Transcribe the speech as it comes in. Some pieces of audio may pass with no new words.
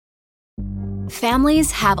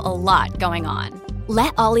Families have a lot going on.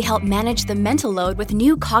 Let Ollie help manage the mental load with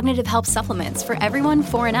new cognitive help supplements for everyone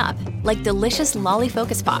 4 and up, like delicious Lolly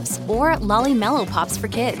Focus Pops or Lolly Mellow Pops for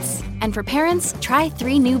kids. And for parents, try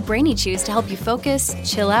 3 new Brainy Chews to help you focus,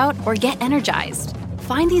 chill out, or get energized.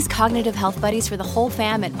 Find these cognitive health buddies for the whole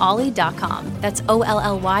fam at ollie.com. That's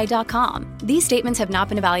OLLY.com. These statements have not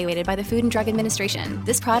been evaluated by the Food and Drug Administration.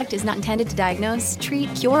 This product is not intended to diagnose,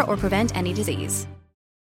 treat, cure, or prevent any disease.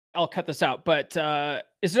 I'll cut this out, but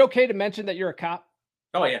is it okay to mention that you're a cop?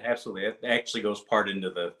 Oh, yeah, absolutely. It actually goes part into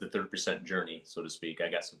the 30% journey, so to speak.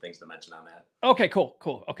 I got some things to mention on that. Okay, cool.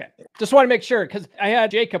 Okay. Just want to make sure, because I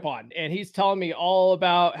had Jacob on, and he's telling me all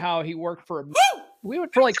about how he worked for we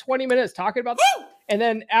went for like 20 minutes talking about that. And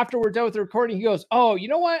then after we're done with the recording, he goes, oh, you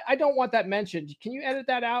know what? I don't want that mentioned. Can you edit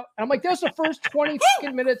that out? And I'm like, that's the first 20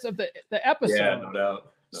 minutes of the episode. Yeah, no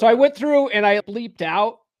doubt. So I went through and I bleeped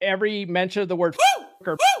out every mention of the word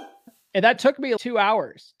or and that took me 2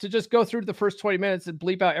 hours to just go through the first 20 minutes and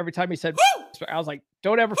bleep out every time he said. I was like,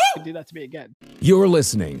 don't ever do that to me again. You're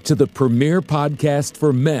listening to the premier podcast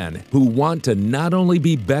for men who want to not only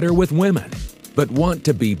be better with women, but want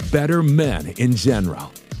to be better men in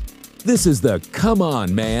general. This is the Come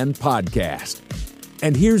On Man podcast.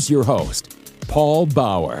 And here's your host, Paul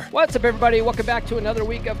Bauer. What's up, everybody? Welcome back to another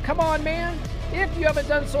week of Come On Man. If you haven't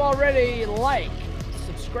done so already, like,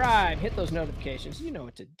 subscribe, hit those notifications. You know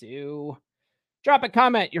what to do. Drop a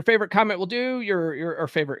comment. Your favorite comment will do. Your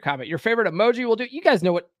favorite comment. Your favorite emoji will do. You guys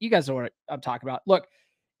know what I'm talking about. Look,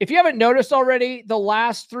 if you haven't noticed already, the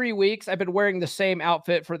last 3 weeks I've been wearing the same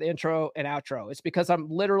outfit for the intro and outro. It's because I'm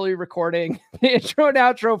literally recording the intro and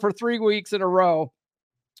outro for 3 weeks in a row,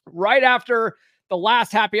 right after the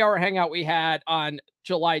last happy hour hangout we had on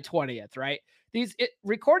July 20th, right?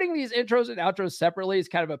 Recording these intros and outros separately is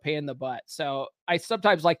kind of a pain in the butt. So I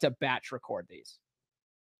sometimes like to batch record these.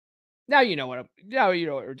 Now you know what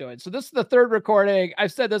we're doing. So this is the third recording.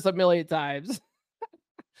 I've said this a million times.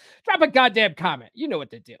 Drop a goddamn comment. You know what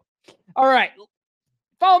to do. All right.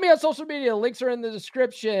 Follow me on social media. Links are in the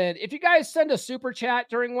description. If you guys send a super chat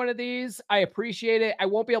during one of these, I appreciate it. I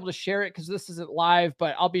won't be able to share it because this isn't live,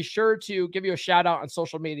 but I'll be sure to give you a shout out on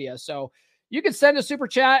social media. So you can send a super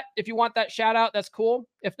chat if you want that shout out. That's cool.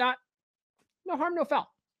 If not, no harm, no foul.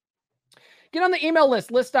 Get on the email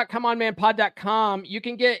list.comeonmanpod.com. You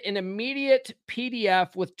can get an immediate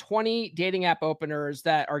PDF with 20 dating app openers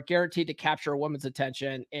that are guaranteed to capture a woman's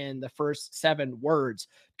attention in the first 7 words,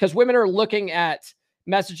 because women are looking at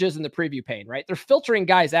messages in the preview pane, right? They're filtering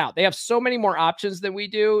guys out. They have so many more options than we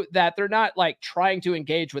do that they're not like trying to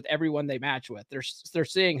engage with everyone they match with. They're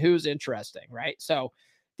seeing who's interesting, right? So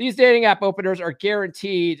these dating app openers are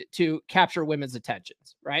guaranteed to capture women's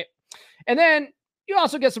attentions, right? And then you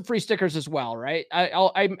also get some free stickers as well, right?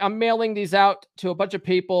 I'm mailing these out to a bunch of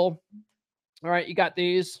people. All right, you got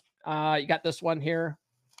these. You got this one here.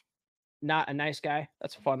 Not a nice guy.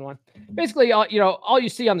 That's a fun one. Basically, all you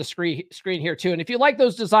see on the screen here too. And if you like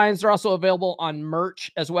those designs, they're also available on merch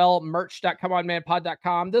as well.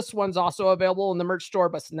 Merch.comeonmanpod.com. This one's also available in the merch store,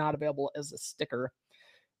 but it's not available as a sticker.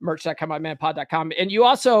 Merch.comeonmanpod.com. And you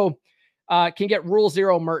also can get Rule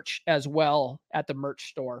Zero merch as well at the merch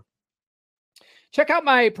store. Check out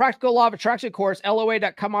my Practical Law of Attraction course,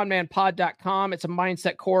 LOA.comeonmanpod.com. It's a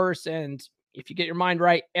mindset course, and if you get your mind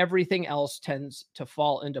right, everything else tends to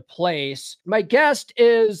fall into place. My guest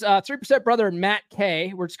is 3% brother Matt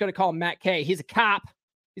K. We're just going to call him Matt K. He's a cop.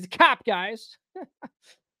 He's a cop, guys.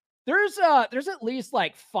 There's at least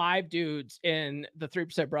like 5 dudes in the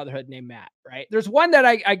 3% Brotherhood named Matt, right? There's one that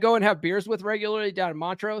I go and have beers with regularly down in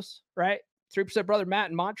Montrose, right? 3% brother Matt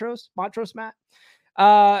in Montrose Matt.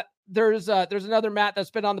 There's another Matt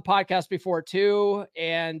that's been on the podcast before too.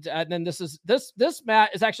 And then this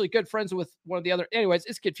Matt is actually good friends with one of the other. Anyways,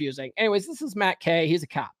 it's confusing. Anyways, this is Matt K. He's a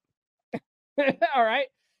cop. All right.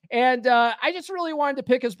 And I just really wanted to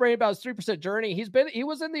pick his brain about his 3% journey. He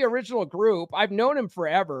was in the original group. I've known him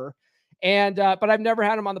forever. And, but I've never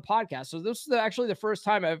had him on the podcast. So this is actually the first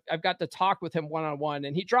time I've got to talk with him one-on-one,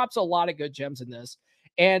 and he drops a lot of good gems in this.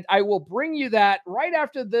 And I will bring you that right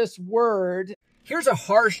after this word. Here's a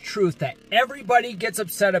harsh truth that everybody gets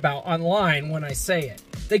upset about online when I say it.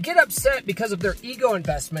 They get upset because of their ego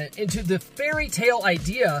investment into the fairy tale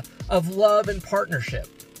idea of love and partnership.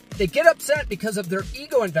 They get upset because of their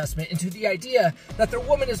ego investment into the idea that their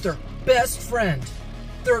woman is their best friend,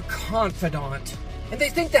 their confidant, and they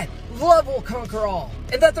think that love will conquer all,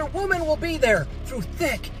 and that their woman will be there through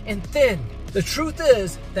thick and thin. The truth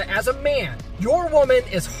is that as a man, your woman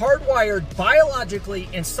is hardwired biologically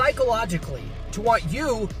and psychologically to want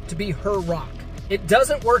you to be her rock. It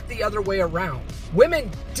doesn't work the other way around.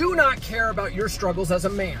 Women do not care about your struggles as a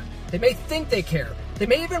man. They may think they care. They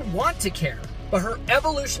may even want to care. But her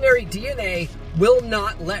evolutionary DNA will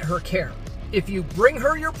not let her care. If you bring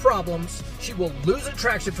her your problems, she will lose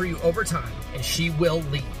attraction for you over time, and she will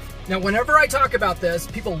leave. Now, whenever I talk about this,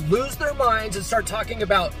 people lose their minds and start talking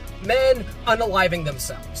about men unaliving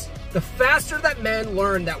themselves. The faster that men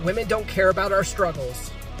learn that women don't care about our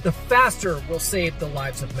struggles, the faster we'll save the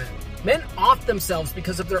lives of men. Men off themselves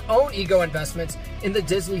because of their own ego investments in the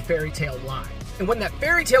Disney fairy tale lie. And when that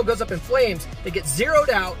fairy tale goes up in flames, they get zeroed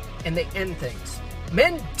out and they end things.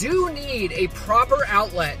 Men do need a proper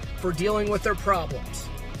outlet for dealing with their problems,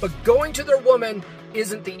 but going to their woman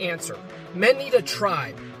isn't the answer. Men need a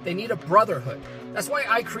tribe. They need a brotherhood. That's why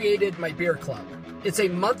I created my beer club. It's a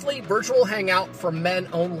monthly virtual hangout for men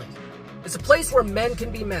only. It's a place where men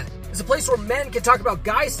can be men. It's a place where men can talk about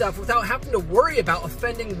guy stuff without having to worry about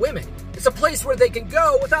offending women. It's a place where they can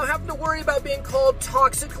go without having to worry about being called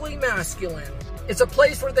toxically masculine. It's a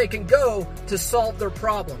place where they can go to solve their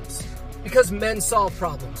problems. Because men solve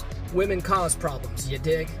problems, women cause problems, you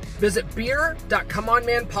dig? Visit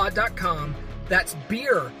beer.comeonmanpod.com. That's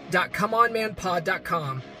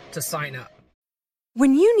beer.comeonmanpod.com to sign up.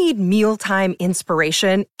 When you need mealtime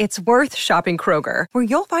inspiration, it's worth shopping Kroger, where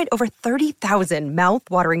you'll find over 30,000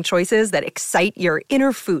 mouth-watering choices that excite your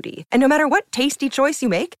inner foodie. And no matter what tasty choice you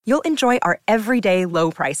make, you'll enjoy our everyday low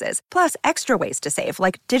prices, plus extra ways to save,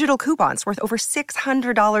 like digital coupons worth over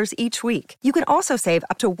 $600 each week. You can also save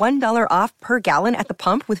up to $1 off per gallon at the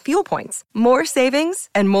pump with fuel points. More savings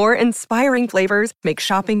and more inspiring flavors make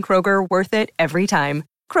shopping Kroger worth it every time.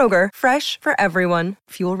 Kroger, fresh for everyone.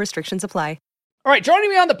 Fuel restrictions apply. All right, joining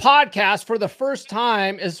me on the podcast for the first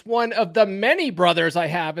time is one of the many brothers I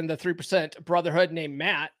have in the 3% Brotherhood named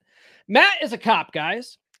Matt. Matt is a cop,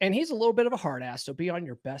 guys, and he's a little bit of a hard ass, so be on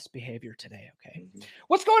your best behavior today, okay?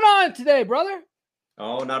 What's going on today, brother?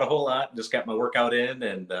 Oh, not a whole lot. Just got my workout in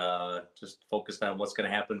and just focused on what's going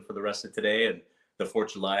to happen for the rest of today and the 4th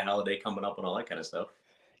of July holiday coming up and all that kind of stuff.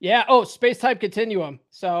 Yeah, space-time continuum.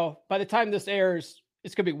 So by the time this airs,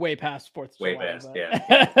 it's going to be way past 4th of July. Way past,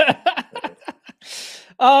 yeah.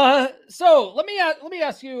 So let me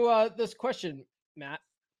ask you this question, Matt.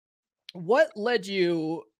 What led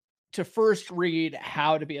you to first read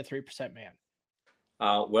How to Be a 3% Man?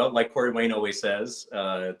 Well, like Corey Wayne always says,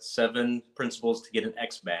 7 principles to get an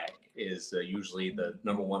X bag is usually the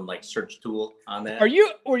number one search tool on that.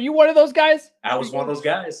 Were you one of those guys? I was one of those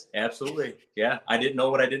guys. Absolutely. Yeah. I didn't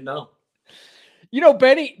know what I didn't know. You know,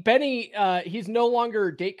 Benny, he's no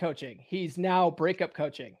longer date coaching. He's now breakup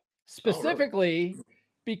coaching. Specifically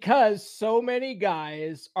because so many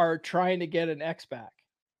guys are trying to get an X back.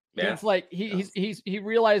 Yeah. It's like he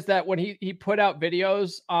realized that when he put out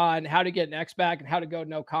videos on how to get an X back and how to go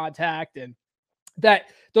no contact, and that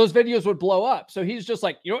those videos would blow up. So he's just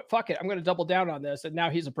like, you know what, fuck it, I'm going to double down on this. And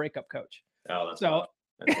now he's a breakup coach. Oh, that's so.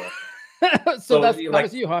 That's so that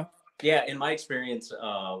was you, huh? Yeah, in my experience,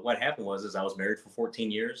 what happened was I was married for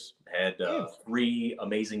 14 years, had 3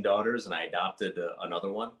 amazing daughters, and I adopted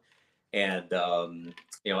another one. And,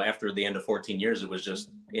 after the end of 14 years, it was just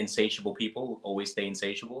insatiable people always stay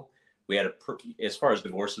insatiable. We had as far as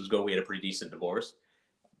divorces go, we had a pretty decent divorce.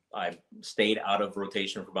 I stayed out of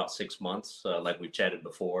rotation for about 6 months, like we've chatted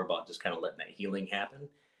before about just kind of letting that healing happen.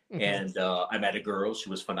 Mm-hmm. And I met a girl. She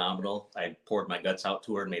was phenomenal. I poured my guts out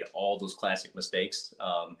to her and made all those classic mistakes.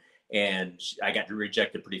 And I got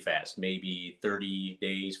rejected pretty fast, maybe 30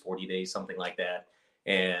 days, 40 days, something like that.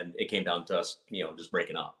 And it came down to us, just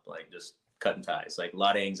breaking up, just cutting ties, a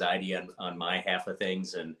lot of anxiety on my half of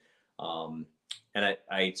things. And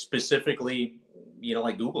I specifically,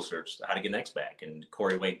 Google searched how to get an X back, and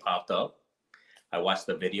Corey Wayne popped up. I watched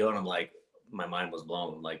the video and I'm like, my mind was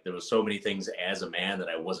blown. There was so many things as a man that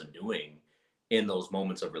I wasn't doing in those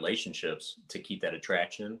moments of relationships to keep that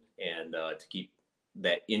attraction and to keep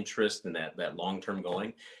that interest and that long-term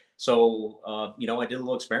going. So, I did a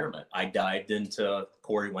little experiment. I dived into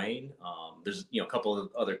Corey Wayne. There's, a couple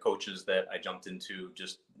of other coaches that I jumped into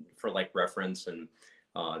just for reference and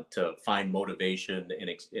to find motivation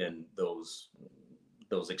in those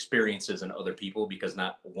experiences in other people, because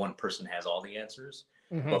not one person has all the answers,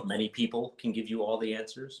 but many people can give you all the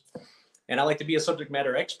answers. And I like to be a subject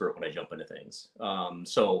matter expert when I jump into things.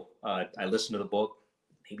 So I listened to the book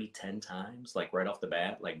maybe 10 times, right off the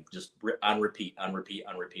bat, just on repeat. I had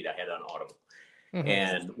it on Audible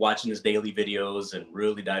and watching his daily videos and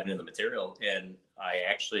really diving into the material. And I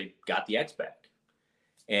actually got the X back.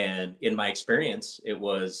 And in my experience, it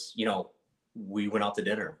was, we went out to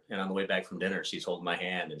dinner, and on the way back from dinner, she's holding my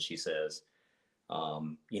hand and she says,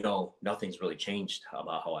 nothing's really changed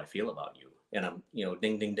about how I feel about you. And I'm,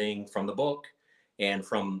 ding, ding, ding from the book and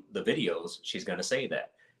from the videos, she's going to say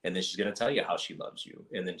that. And then she's going to tell you how she loves you.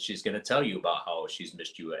 And then she's going to tell you about how she's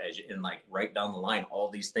missed you. And like right down the line, all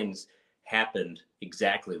these things happened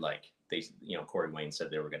exactly like they, Corey Wayne said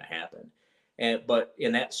they were going to happen. But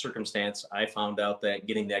in that circumstance, I found out that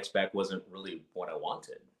getting the ex back wasn't really what I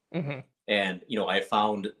wanted. Mm-hmm. And, I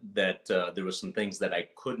found that there was some things that I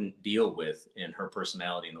couldn't deal with in her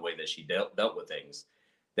personality and the way that she dealt with things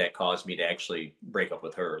that caused me to actually break up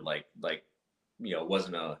with her. It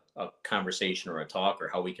wasn't a conversation or a talk or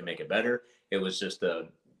how we can make it better. It was just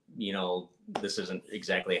this isn't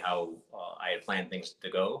exactly how I had planned things to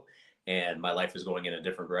go. And my life is going in a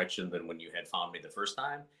different direction than when you had found me the first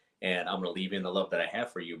time. And I'm going to leave you in the love that I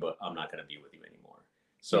have for you, but I'm not going to be with you anymore.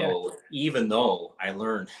 So even though I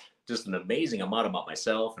learned just an amazing amount about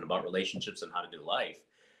myself and about relationships and how to do life,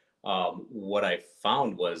 what I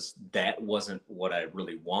found was that wasn't what I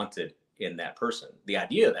really wanted in that person. The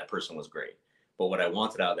idea of that person was great, but what I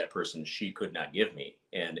wanted out of that person, she could not give me.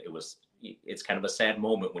 And it's kind of a sad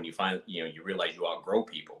moment when you find, you realize you outgrow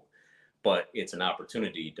people, but it's an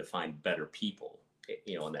opportunity to find better people,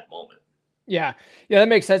 in that moment. Yeah, that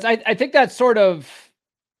makes sense. I think that sort of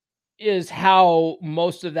is how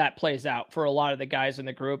most of that plays out for a lot of the guys in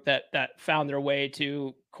the group that found their way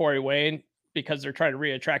to Corey Wayne because they're trying to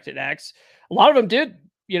reattract an ex. A lot of them did,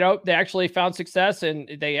 they actually found success and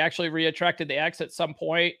they actually reattracted the ex at some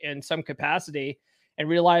point in some capacity and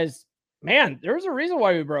realized, man, there's a reason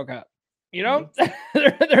why we broke up.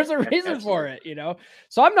 There's a reason for it,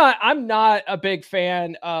 So I'm not a big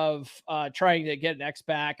fan of trying to get an ex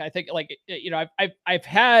back. I think I've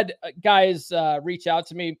had guys reach out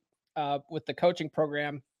to me with the coaching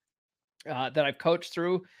program that I've coached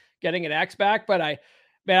through getting an ex back, but I'm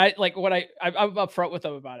upfront with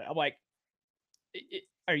them about it. I'm like,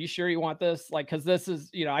 are you sure you want this? Cause this is,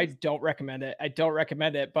 I don't recommend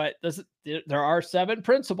it. But there are 7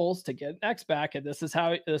 principles to get an ex back. And this is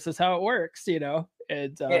how it works, and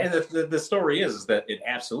the story is that it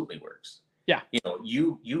absolutely works. Yeah.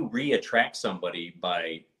 You re-attract somebody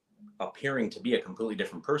by appearing to be a completely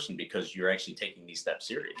different person because you're actually taking these steps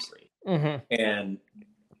seriously. Mm-hmm. And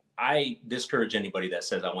I discourage anybody that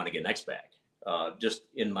says I want to get an ex back, just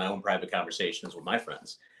in my own private conversations with my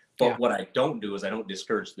friends. But what I don't do is I don't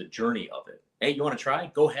discourage the journey of it. Hey, you want to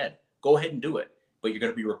try? Go ahead and do it. But you're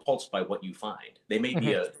going to be repulsed by what you find. They may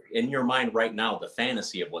be in your mind right now, the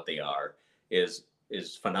fantasy of what they are is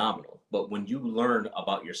phenomenal. But when you learn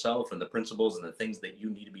about yourself and the principles and the things that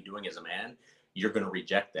you need to be doing as a man, you're going to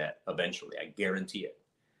reject that eventually. I guarantee it.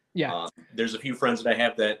 Yeah. There's a few friends that I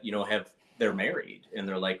have that, they're married and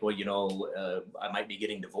they're like, well, I might be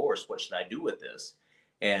getting divorced. What should I do with this?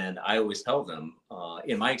 And I always tell them,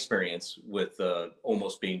 in my experience with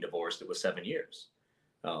almost being divorced, it was 7 years.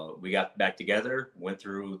 We got back together, went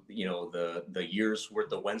through, the year's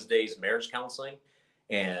worth of Wednesdays marriage counseling,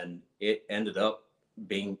 and it ended up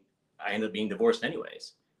being divorced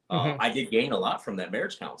anyways. I did gain a lot from that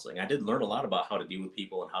marriage counseling. I did learn a lot about how to deal with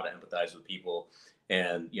people and how to empathize with people.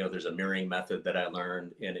 And, there's a mirroring method that I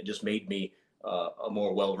learned, and it just made me a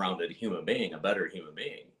more well-rounded human being, a better human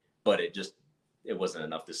being. But it wasn't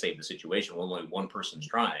enough to save the situation. When only one person's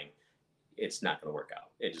trying, it's not going to work out.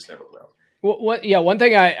 It just never will. Well, one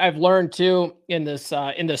thing I've learned too in this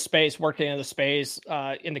space, working in the space,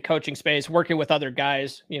 in the coaching space, working with other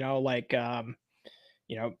guys, like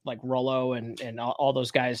Rollo and all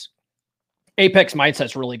those guys. Apex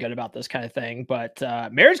Mindset's really good about this kind of thing, but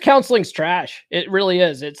marriage counseling's trash. It really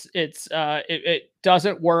is. It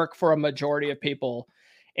doesn't work for a majority of people.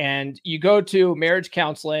 And you go to marriage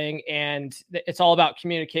counseling and it's all about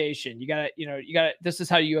communication. You gotta, this is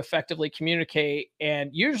how you effectively communicate. And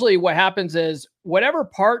usually what happens is whatever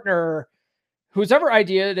partner, whosever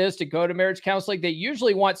idea it is to go to marriage counseling, they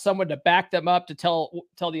usually want someone to back them up to tell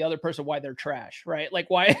the other person why they're trash, right? Like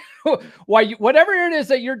why whatever it is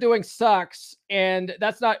that you're doing sucks. And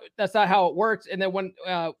that's not how it works. And then when,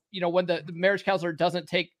 when the marriage counselor doesn't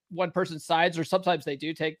take one person's sides, or sometimes they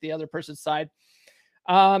do take the other person's side,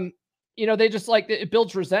 they just it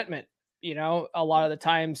builds resentment, a lot of the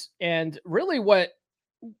times. And really what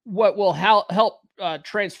will help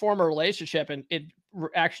transform a relationship and it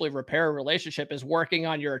actually repair a relationship is working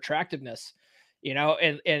on your attractiveness,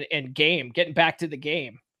 and getting back to the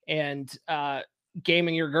game and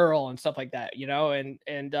gaming your girl and stuff like that, and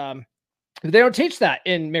they don't teach that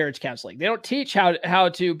in marriage counseling. They don't teach how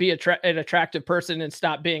to be an attractive person and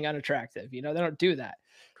stop being unattractive. They don't do that.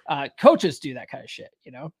 Coaches do that kind of shit,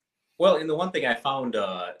 Well, and the one thing I found,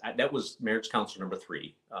 that was marriage counselor number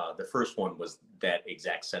 3. The first one was that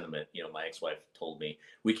exact sentiment. You know, my ex-wife told me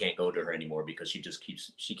we can't go to her anymore because she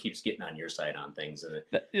keeps getting on your side on things. And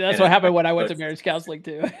that's what happened when I went to marriage counseling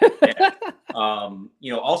too. Yeah.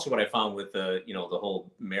 You know, also what I found with the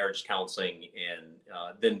whole marriage counseling and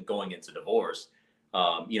then going into divorce,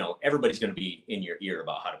 you know, everybody's going to be in your ear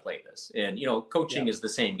about how to play this. And, you know, coaching is the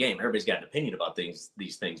same game. Everybody's got an opinion about these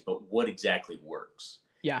things, but what exactly works?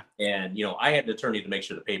 Yeah. And, you know, I had an attorney to make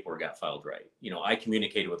sure the paperwork got filed right. You know, I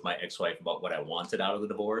communicated with my ex-wife about what I wanted out of the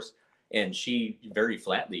divorce. And she very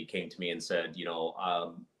flatly came to me and said, you know,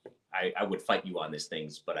 I would fight you on these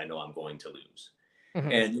things, but I know I'm going to lose.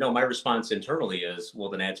 Mm-hmm. And, you know, my response internally is,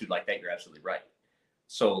 well, an attitude like that, you're absolutely right.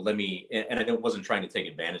 So let me, and I wasn't trying to take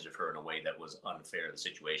advantage of her in a way that was unfair to the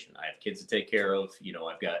situation. I have kids to take care of, you know,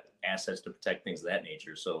 I've got assets to protect, things of that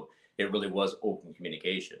nature. So it really was open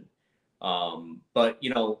communication. But,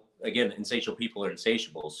 you know, again, insatiable people are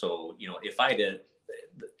insatiable. So, you know, if I did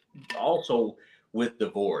also with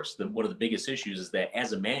divorce, one of the biggest issues is that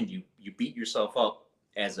as a man, you beat yourself up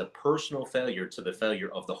as a personal failure to the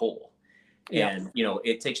failure of the whole. And, you know,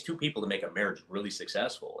 it takes 2 people to make a marriage really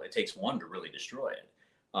successful. It takes 1 to really destroy it.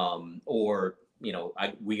 Or, you know,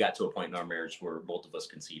 we got to a point in our marriage where both of us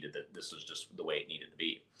conceded that this was just the way it needed to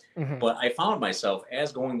be. Mm-hmm. But I found myself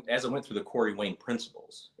as I went through the Corey Wayne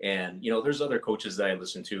principles, and, you know, there's other coaches that I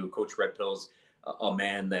listen to. Coach Red Pill's a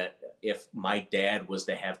man that if my dad was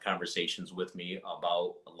to have conversations with me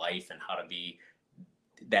about life and how to be,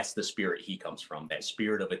 that's the spirit he comes from, that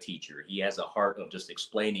spirit of a teacher. He has a heart of just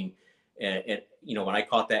explaining. And, you know, when I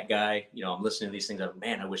caught that guy, you know, I'm listening to these things.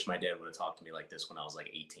 Man, I wish my dad would have talked to me like this when I was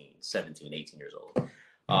like 18 years old.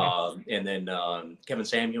 Mm-hmm. And then Kevin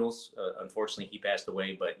Samuels, unfortunately, he passed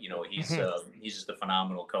away. But, you know, he's just a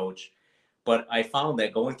phenomenal coach. But I found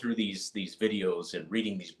that going through these videos and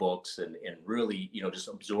reading these books and really, you know, just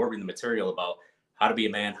absorbing the material about how to be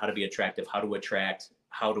a man, how to be attractive, how to attract,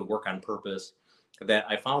 how to work on purpose, that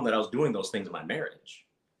I found that I was doing those things in my marriage.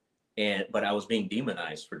 But I was being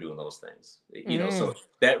demonized for doing those things, you know, so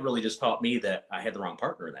that really just taught me that I had the wrong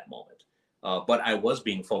partner in that moment. But I was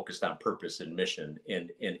being focused on purpose and mission. And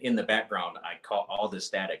in the background, I caught all this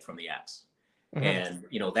static from the ex. Mm-hmm. And,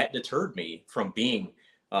 you know, that deterred me from being,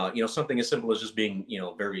 you know, something as simple as just being, you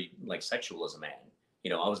know, very like sexual as a man. You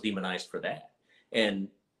know, I was demonized for that. And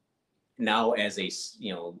now as a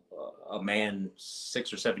man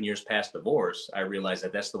 6 or 7 years past divorce, I realized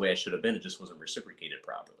that that's the way I should have been. It just wasn't reciprocated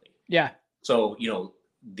properly. Yeah. So, you know,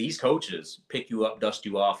 these coaches pick you up, dust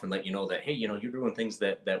you off, and let you know that, hey, you know, you're doing things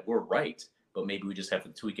that were right, but maybe we just have to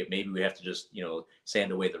tweak it. Maybe we have to just, you know,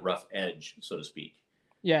 sand away the rough edge, so to speak.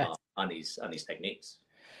 Yeah. On these techniques.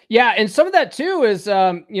 Yeah, and some of that too is,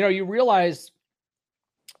 you know, you realize,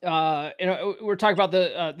 you know, we're talking about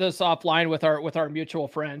this offline with our mutual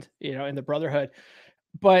friend, you know, in the Brotherhood.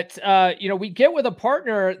 But, you know, we get with a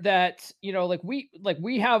partner that, you know, like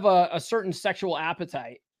we have a certain sexual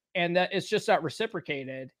appetite and that it's just not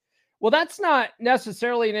reciprocated. Well, that's not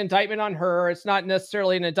necessarily an indictment on her. It's not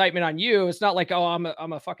necessarily an indictment on you. It's not like, oh, I'm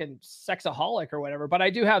a fucking sexaholic or whatever, but I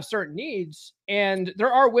do have certain needs. And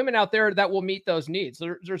there are women out there that will meet those needs.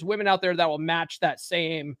 There's women out there that will match that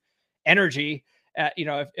same energy, you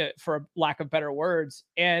know, if for lack of better words.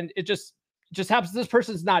 And it just happens. This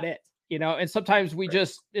person's not it. You know, and sometimes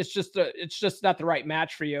it's just not the right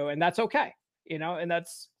match for you, and that's okay. You know, and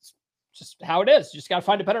that's just how it is. You just got to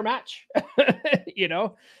find a better match. You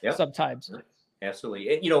know, sometimes.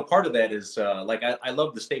 Absolutely. And, you know, part of that is like I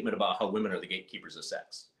love the statement about how women are the gatekeepers of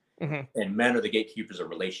sex, mm-hmm. and men are the gatekeepers of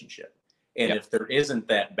relationship. And if there isn't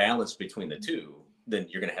that balance between the two, then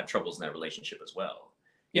you're going to have troubles in that relationship as well.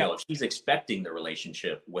 You know, if she's expecting the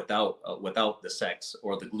relationship without the sex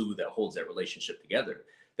or the glue that holds that relationship together,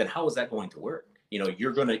 then how is that going to work? You know,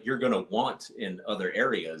 you're gonna want in other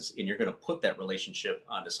areas, and you're gonna put that relationship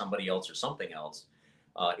onto somebody else or something else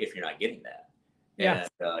if you're not getting that. Yeah.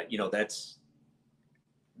 And you know, that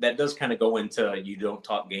does kind of go into, you don't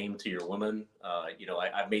talk game to your woman. You know,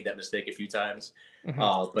 I've made that mistake a few times,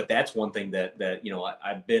 mm-hmm. But that's one thing that you know,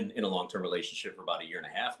 I've been in a long-term relationship for about 1.5 years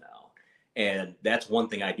now, and that's one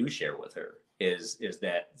thing I do share with her is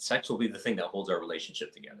that sex will be the thing that holds our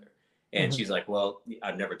relationship together. And mm-hmm. she's like, well,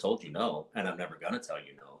 I've never told you no, and I'm never going to tell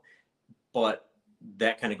you no. But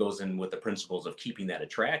that kind of goes in with the principles of keeping that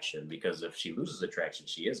attraction, because if she loses attraction,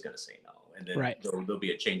 she is going to say no. And then there'll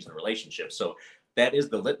be a change in the relationship. So that is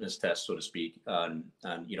the litmus test, so to speak, on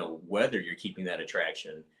you know, whether you're keeping that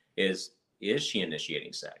attraction. Is she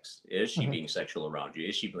initiating sex? Is she mm-hmm. being sexual around you?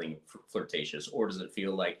 Is she being flirtatious? Or does it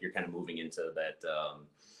feel like you're kind of moving into that,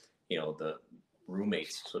 you know,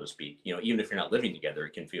 roommates, so to speak. You know, even if you're not living together,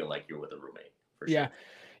 it can feel like you're with a roommate for sure. Yeah.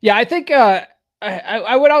 Yeah. I think, I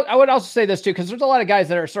would also say this too, because there's a lot of guys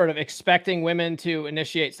that are sort of expecting women to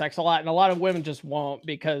initiate sex a lot, and a lot of women just won't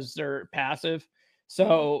because they're passive.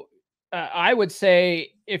 So I would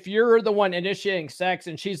say if you're the one initiating sex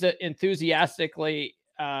and she's enthusiastically,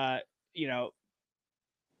 you know,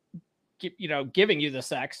 giving you the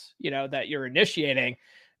sex, that you're initiating,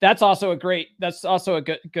 that's also a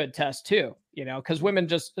good test too, because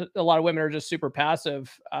a lot of women are just super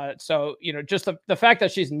passive. So, just the fact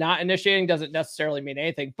that she's not initiating doesn't necessarily mean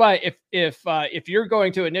anything. But if you're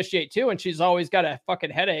going to initiate too, and she's always got a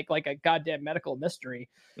fucking headache, like a goddamn medical mystery,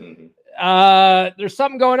 there's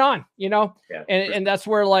something going on, Yeah, and that's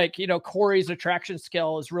where, like, Corey's attraction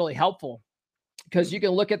skill is really helpful. Because you can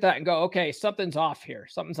look at that and go, okay, something's off here.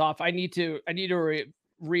 Something's off. I need to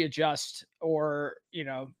readjust, or,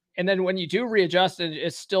 and then when you do readjust and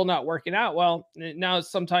it's still not working out, well, now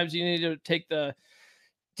sometimes you need to take the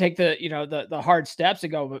hard steps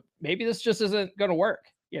and go, but maybe this just isn't going to work,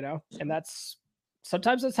 and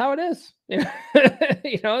sometimes that's how it is.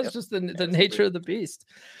 It's just the nature of the beast.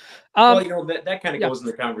 Well, that kind of goes in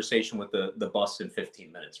the conversation with the bus in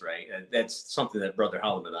 15 minutes, right? That's something that Brother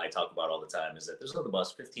Holland and I talk about all the time, is that there's another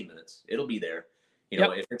bus, 15 minutes. It'll be there.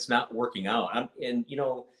 If it's not working out,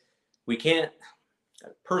 we can't,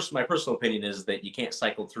 my personal opinion is that you can't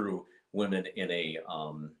cycle through women in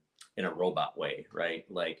a robot way, right?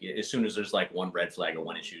 Like, as soon as there's like one red flag or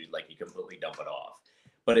one issue, like, you completely dump it off.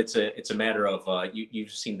 But it's a matter of,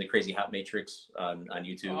 you've seen the Crazy Hot Matrix on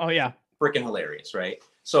YouTube. Oh yeah. Freaking hilarious, right?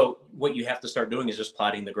 So what you have to start doing is just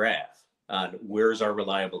plotting the graph on where's our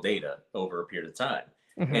reliable data over a period of time.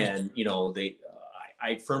 And,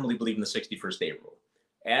 I firmly believe in the 61st day rule.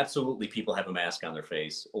 Absolutely, people have a mask on their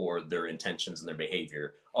face or their intentions and their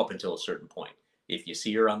behavior up until a certain point. If you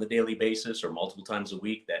see her on the daily basis or multiple times a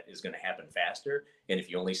week, that is going to happen faster. And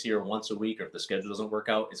if you only see her once a week, or if the schedule doesn't work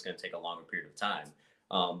out, it's going to take a longer period of time.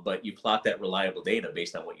 But you plot that reliable data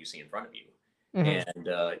based on what you see in front of you. And,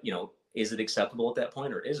 is it acceptable at that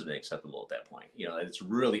point, or isn't it acceptable at that point? It's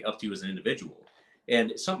really up to you as an individual.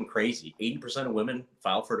 And it's something crazy. 80% of women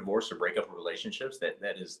file for divorce or break up in relationships.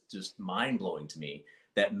 That is just mind blowing to me,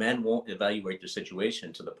 that men won't evaluate their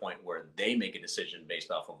situation to the point where they make a decision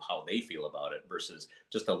based off of how they feel about it, versus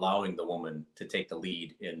just allowing the woman to take the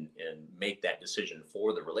lead and make that decision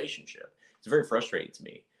for the relationship. It's very frustrating to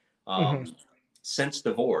me. Since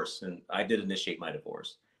divorce, and I did initiate my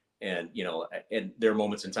divorce, and, and there are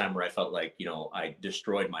moments in time where I felt like, I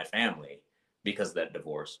destroyed my family because of that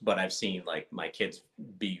divorce. But I've seen, like, my kids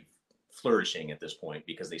be flourishing at this point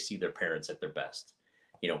because they see their parents at their best.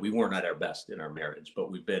 We weren't at our best in our marriage,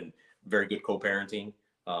 but we've been very good co-parenting,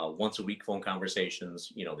 once a week phone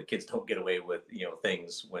conversations. The kids don't get away with,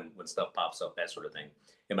 things when stuff pops up, that sort of thing.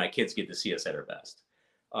 And my kids get to see us at our best.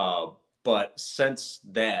 But since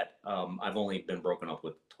that, I've only been broken up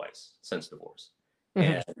with twice since divorce.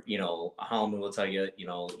 And, Holman will tell you,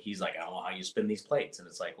 he's like, I don't know how you spin these plates. And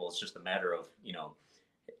it's like, well, it's just a matter of,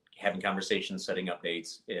 having conversations, setting up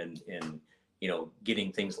dates, and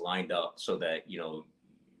getting things lined up so that,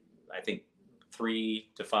 I think 3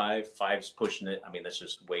 to 5, 5's pushing it. I mean, that's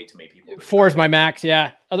just way too many people. 4 is my max.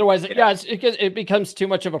 Yeah. Otherwise, it becomes too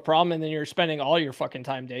much of a problem, and then you're spending all your fucking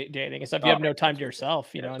time dating, except you have no time to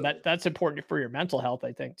yourself, and that's important for your mental health,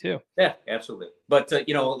 I think, too. Yeah, absolutely. But,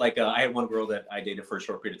 I had one girl that I dated for a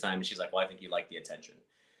short period of time, and she's like, well, I think you like the attention.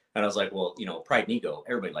 And I was like, well, pride and ego,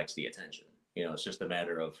 everybody likes the attention. It's just a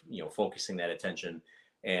matter of, focusing that attention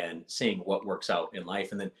and seeing what works out in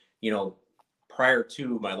life. And then, prior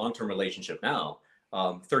to my long-term relationship now,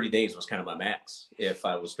 30 days was kind of my max if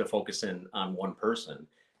I was to focus in on one person.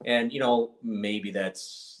 And, maybe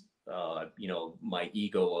that's, my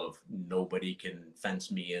ego of nobody can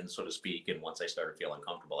fence me in, so to speak. And once I started feeling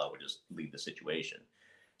comfortable, I would just leave the situation.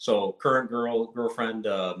 So current girlfriend,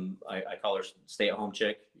 I call her stay-at-home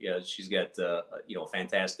chick. Yeah, she's got, a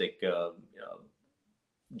fantastic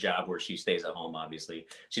job where she stays at home, obviously.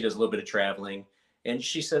 She does a little bit of traveling. And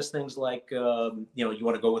she says things like, you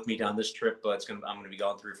want to go with me down this trip, but I'm going to be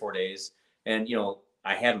gone 3 or 4 days. And,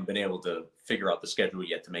 I haven't been able to figure out the schedule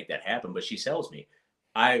yet to make that happen. But she tells me,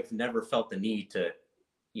 I've never felt the need to,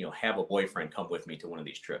 have a boyfriend come with me to one of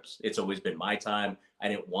these trips. It's always been my time. I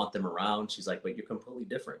didn't want them around. She's like, but you're completely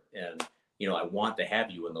different. And, I want to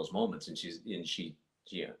have you in those moments. And she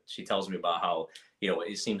tells me about how,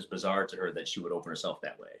 it seems bizarre to her that she would open herself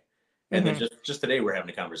that way. And then just today we're having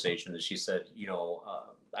a conversation, and she said,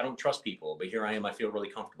 I don't trust people, but here I am. I feel really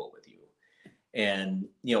comfortable with you. And,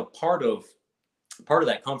 part of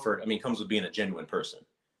that comfort, comes with being a genuine person.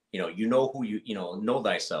 You know who know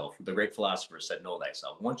thyself. The great philosopher said, know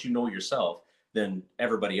thyself. Once you know yourself, then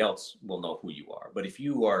everybody else will know who you are. But if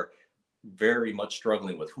you are very much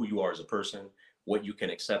struggling with who you are as a person, what you can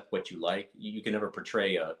accept, what you like, you can never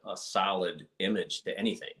portray a solid image to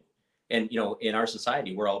anything. And, in our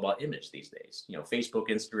society, we're all about image these days. Facebook,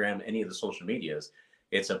 Instagram, any of the social medias,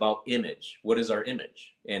 it's about image. What is our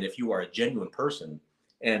image? And if you are a genuine person,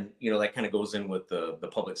 and, that kind of goes in with the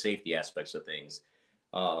public safety aspects of things.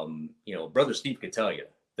 Brother Steve could tell you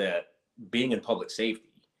that being in public safety,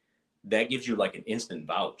 that gives you like an instant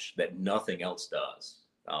vouch that nothing else does.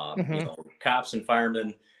 Cops and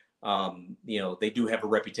firemen, they do have a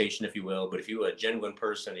reputation, if you will, but if you're a genuine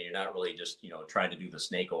person and you're not really just, trying to do the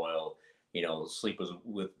snake oil, sleep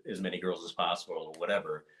with as many girls as possible or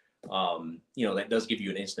whatever, that does give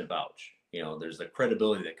you an instant vouch. There's the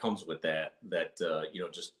credibility that comes with that,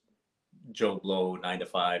 just Joe Blow, 9 to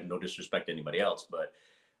 5, no disrespect to anybody else, but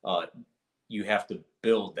you have to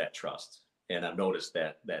build that trust. And I've noticed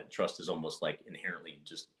that trust is almost like inherently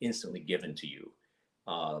just instantly given to you.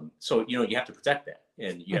 So, you have to protect that,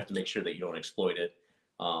 and you have to make sure that you don't exploit it.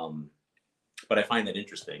 But I find that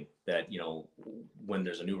interesting that, when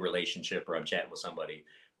there's a new relationship or I'm chatting with somebody,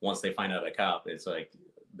 once they find out a cop, it's like,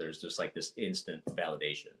 there's just like this instant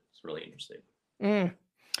validation. It's really interesting.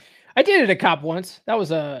 I dated a cop once. That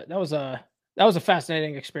was a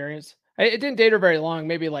fascinating experience. I didn't date her very long,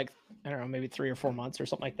 maybe like, I don't know, maybe 3 or 4 months or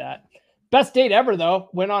something like that. Best date ever though.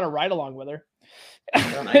 Went on a ride along with her.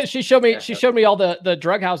 Oh, nice. She showed me all the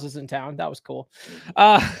drug houses in town. That was cool.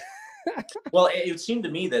 Well, it seemed to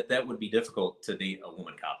me that would be difficult to date a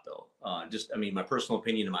woman cop though. My personal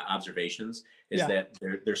opinion and my observations is that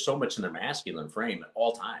there's so much in their masculine frame at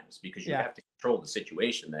all times, because you have to control the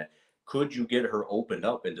situation. That could you get her opened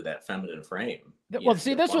up into that feminine frame? Well,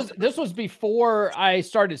 see, this was before I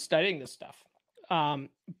started studying this stuff.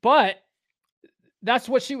 But that's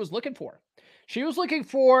what she was looking for. She was looking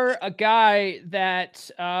for a guy that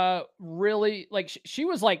really, like, she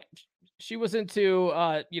was into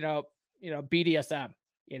BDSM,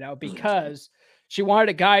 because she wanted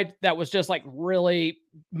a guy that was just like really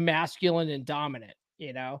masculine and dominant,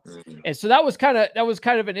 and so that was kind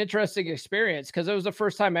of an interesting experience, because it was the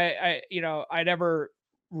first time I'd ever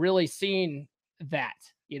really seen that.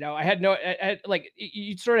 I had like,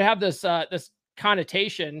 you sort of have this this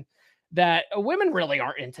connotation that women really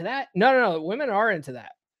aren't into that. No, women are into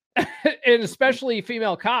that. And especially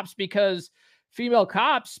female cops, because female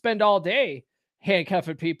cops spend all day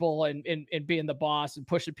handcuffing people and being the boss and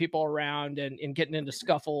pushing people around and getting into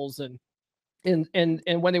scuffles. And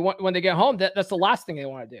when they get home, that's the last thing they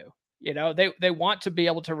want to do. They want to be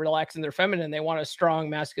able to relax in their feminine. They want a strong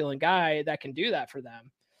masculine guy that can do that for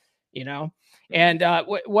them, and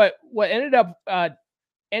what ended up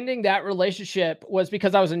ending that relationship was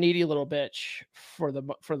because I was a needy little bitch for the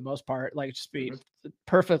most part. Like, just be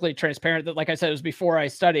perfectly transparent, that, like I said, it was before I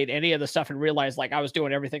studied any of the stuff and realized like I was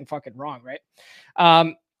doing everything fucking wrong. Right.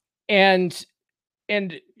 And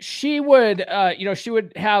she would, she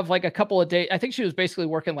would have like a couple of days. I think she was basically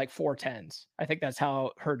working like 410s. I think that's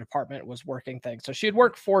how her department was working things. So she'd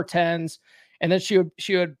work 410s, and then she would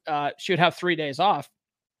have 3 days off.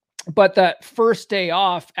 But that first day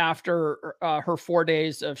off after her 4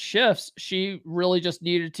 days of shifts, she really just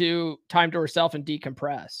needed time to herself and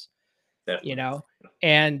decompress. Definitely.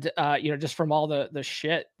 And just from all the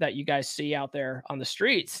shit that you guys see out there on the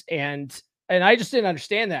streets. And I just didn't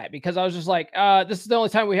understand that, because I was just like, this is the only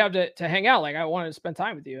time we have to hang out. Like, I wanted to spend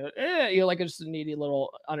time with you. You're like just a needy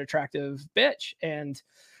little unattractive bitch. And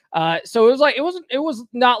so it was like, it was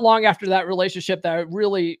not long after that relationship that I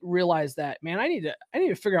really realized that, man, I need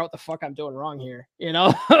to figure out what the fuck I'm doing wrong here,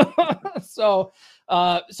 So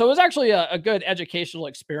it was actually a good educational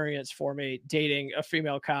experience for me, dating a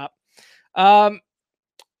female cop.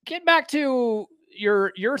 Get back to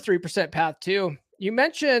your 3% path too. You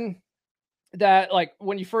mentioned that, like,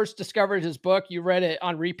 when you first discovered his book, you read it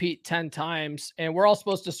on repeat 10 times, and we're all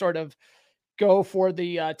supposed to sort of go for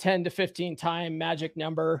the 10 to 15 time magic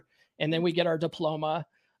number, and then we get our diploma.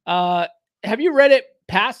 Have you read it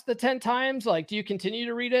past the 10 times? Like, do you continue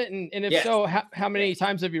to read it? And if so, how many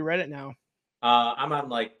times have you read it now? I'm on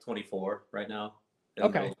like 24 right now.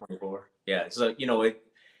 Okay. 24. Yeah. So,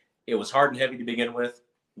 it was hard and heavy to begin with,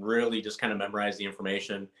 really just kind of memorize the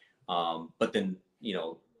information. But then,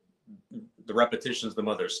 the repetition is the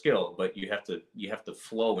mother of skill, but you have to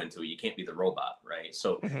flow into it. You can't be the robot, right?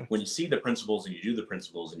 So when you see the principles and you do the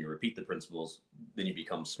principles and you repeat the principles, then you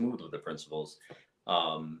become smooth with the principles.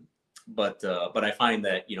 But I find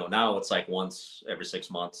that, now it's like once every 6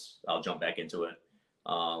 months, I'll jump back into it.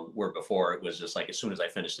 Where before it was just like, as soon as I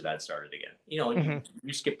finished it, I'd start it again.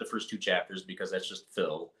 You skip the first 2 chapters because that's just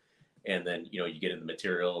fill. And then, you get in the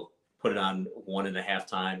material, put it on 1.5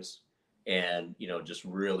 times, and, just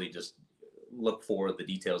really just look for the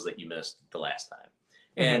details that you missed the last time.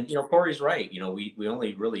 And, Corey's right. We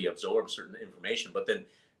only really absorb certain information, but then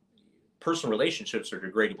personal relationships are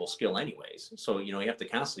a degradable skill anyways. So, you have to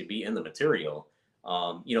constantly be in the material.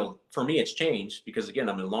 For me, it's changed because, again,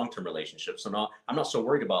 I'm in long-term relationships. So now I'm not so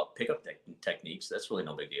worried about pickup techniques. That's really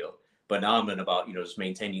no big deal. But now I'm in about, just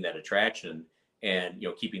maintaining that attraction and,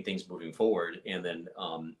 keeping things moving forward. And then,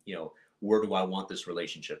 where do I want this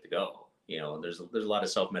relationship to go? There's a lot of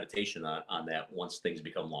self-meditation on that once things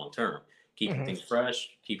become long-term, keeping things fresh,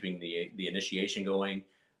 keeping the initiation going.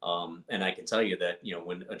 And I can tell you that,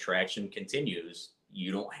 when attraction continues, you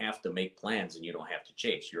don't have to make plans and you don't have to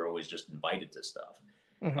chase. You're always just invited to stuff.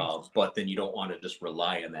 But then you don't want to just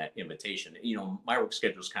rely on that invitation. My work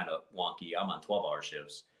schedule is kind of wonky. I'm on 12-hour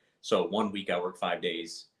shifts. So 1 week I work 5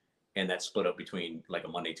 days, and that's split up between like a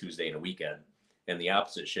Monday, Tuesday, and a weekend. And the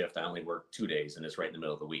opposite shift, I only work 2 days, and it's right in the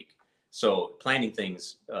middle of the week. So planning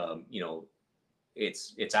things,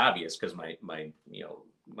 it's obvious because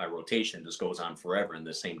my rotation just goes on forever in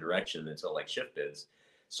the same direction until like shift bids.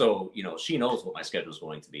 So, she knows what my schedule is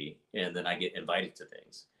going to be, and then I get invited to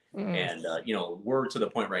things. And, we're to the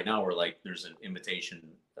point right now where like there's an invitation,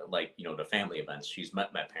 like, to family events. She's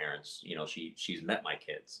met my parents, she's met my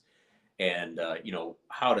kids. And,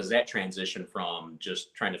 how does that transition from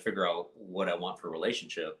just trying to figure out what I want for a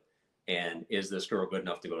relationship, and is this girl good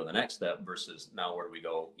enough to go to the next step, versus now where do we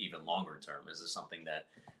go even longer term? Is this something that,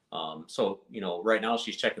 right now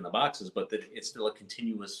she's checking the boxes, but it's still a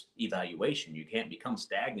continuous evaluation. You can't become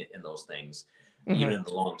stagnant in those things, even in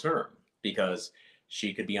the long term, because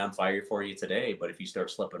she could be on fire for you today, but if you start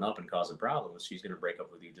slipping up and causing problems, she's going to break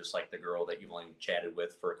up with you, just like the girl that you've only chatted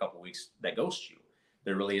with for a couple of weeks that ghosts you.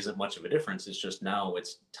 There really isn't much of a difference. It's just now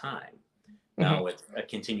it's time. Now it's a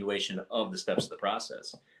continuation of the steps of the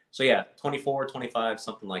process. So yeah, 24, 25,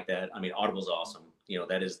 something like that. I mean, Audible's awesome.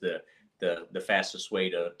 That is the fastest way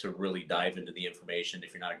to really dive into the information.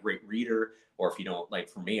 If you're not a great reader, or if you don't, like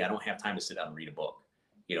for me, I don't have time to sit down and read a book.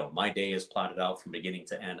 My day is plotted out from beginning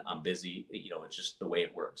to end. I'm busy. It's just the way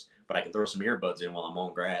it works. But I can throw some earbuds in while I'm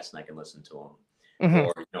mowing grass and I can listen to them.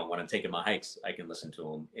 Or, when I'm taking my hikes, I can listen to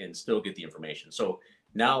them and still get the information. So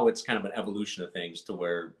now it's kind of an evolution of things to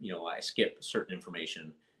where, I skip certain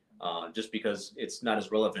information just because it's not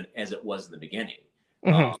as relevant as it was in the beginning.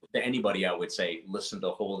 To anybody, I would say, listen to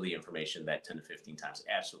the whole of the information that 10 to 15 times.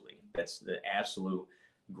 Absolutely. That's the absolute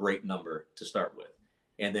great number to start with.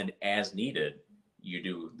 And then as needed, you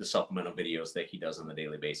do the supplemental videos that he does on a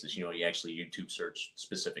daily basis. You actually YouTube search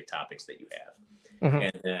specific topics that you have.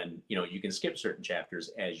 And then, you can skip certain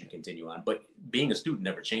chapters as you continue on. But being a student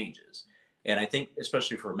never changes. And I think,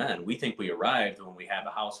 especially for men, we think we arrived when we have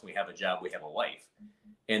a house, we have a job, we have a wife.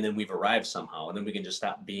 And then we've arrived somehow. And then we can just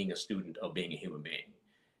stop being a student of being a human being.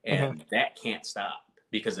 And that can't stop.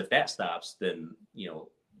 Because if that stops, then,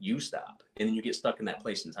 you stop. And then you get stuck in that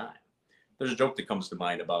place in time. There's a joke that comes to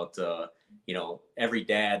mind about, every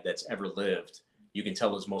dad that's ever lived, you can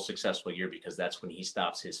tell his most successful year because that's when he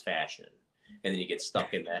stops his fashion. And then you get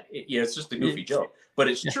stuck in that. It's just a goofy joke, but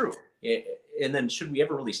it's true. And then should we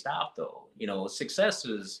ever really stop, though? Success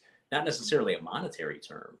is not necessarily a monetary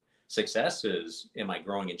term. Success is, am I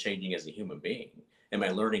growing and changing as a human being? Am I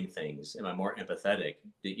learning things? Am I more empathetic?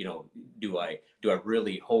 Do I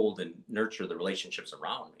really hold and nurture the relationships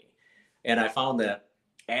around me? And I found that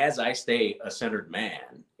as I stay a centered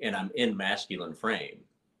man and I'm in masculine frame,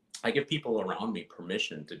 I give people around me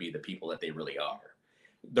permission to be the people that they really are.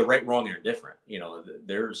 The right, wrong, or different.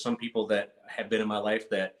 There are some people that have been in my life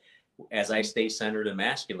that as I stay centered and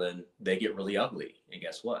masculine, they get really ugly. And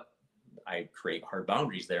guess what? I create hard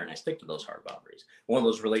boundaries there and I stick to those hard boundaries. One of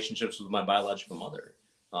those relationships with my biological mother.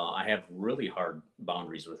 I have really hard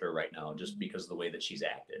boundaries with her right now just because of the way that she's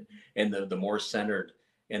acted. And the more centered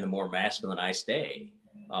and the more masculine I stay,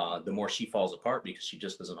 the more she falls apart because she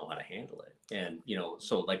just doesn't know how to handle it. And,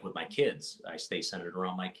 so like with my kids, I stay centered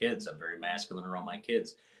around my kids. I'm very masculine around my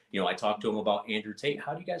kids. I talked to them about Andrew Tate.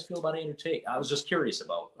 How do you guys feel about Andrew Tate? I was just curious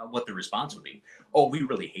about what the response would be. Oh, we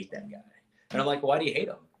really hate that guy. And I'm like, well, why do you hate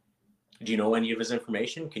him? Do you know any of his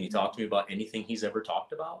information? Can you talk to me about anything he's ever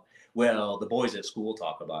talked about? Well, the boys at school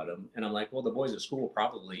talk about him. And I'm like, well, the boys at school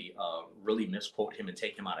probably really misquote him and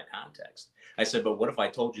take him out of context. I said, but what if I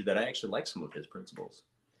told you that I actually like some of his principles?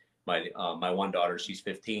 My one daughter, she's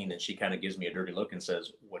 15, and she kind of gives me a dirty look and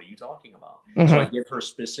says, what are you talking about? So I give her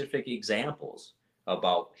specific examples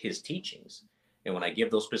about his teachings. And when I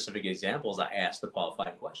give those specific examples, I ask the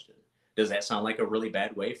qualifying question. does that sound like a really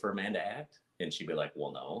bad way for a man to act? And she'd be like,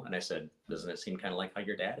 well, no. And I said, doesn't it seem kind of like how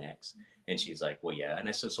your dad acts? And she's like, well, yeah. And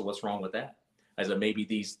I said, so what's wrong with that? I said, maybe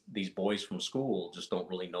these boys from school just don't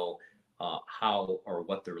really know how or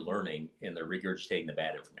what they're learning, and they're regurgitating the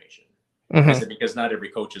bad information. I said, because not every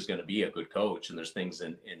coach is going to be a good coach, and there's things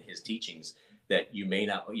in his teachings that you may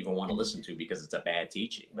not even want to listen to because it's a bad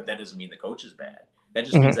teaching. But that doesn't mean the coach is bad. That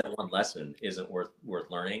just means that one lesson isn't worth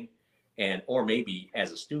learning. And or maybe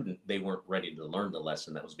as a student, they weren't ready to learn the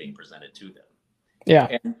lesson that was being presented to them.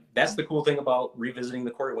 Yeah. And that's the cool thing about revisiting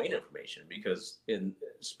the Corey Wayne information, because in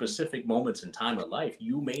specific moments in time of life,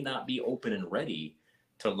 you may not be open and ready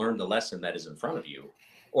to learn the lesson that is in front of you,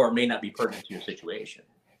 or it may not be pertinent to your situation.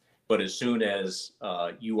 But as soon as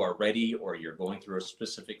you are ready, or you're going through a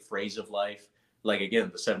specific phase of life, like again,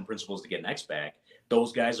 the 7 principles to get an X back,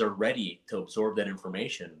 those guys are ready to absorb that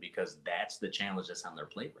information, because that's the challenge that's on their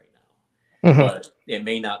plate right now. But it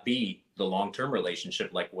may not be the long-term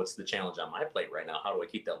relationship. Like, what's the challenge on my plate right now? How do I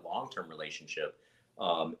keep that long-term relationship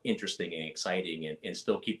interesting and exciting, and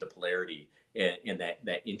still keep the polarity and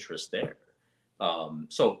that interest there?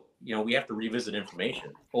 So, we have to revisit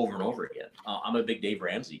information over and over again. I'm a big Dave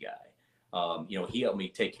Ramsey guy. He helped me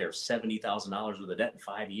take care of $70,000 worth of debt in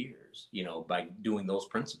 5 years, by doing those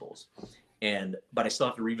principles. But I still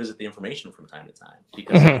have to revisit the information from time to time,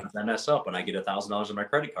 because sometimes I mess up and I get $1,000 on my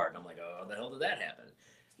credit card, and I'm like, oh, how the hell did that happen?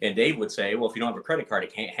 And Dave would say, well, if you don't have a credit card,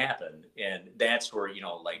 it can't happen. And that's where,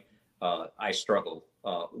 I struggle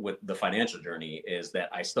with the financial journey, is that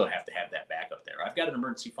I still have to have that backup there. I've got an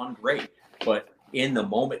emergency fund, great. But in the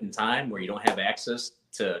moment in time where you don't have access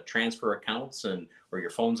to transfer accounts, or your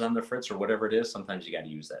phone's on the fritz or whatever it is, sometimes you got to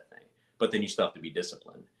use that thing. But then you still have to be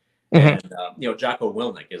disciplined. And, Jocko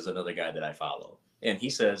Willink is another guy that I follow. And he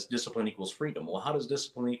says discipline equals freedom. Well, how does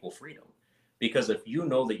discipline equal freedom? Because if you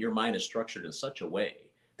know that your mind is structured in such a way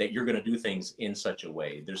that you're going to do things in such a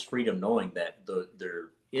way, there's freedom knowing that there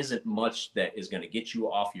isn't much that is going to get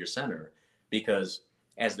you off your center. Because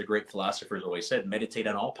as the great philosophers always said, meditate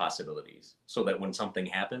on all possibilities, so that when something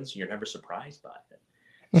happens, you're never surprised by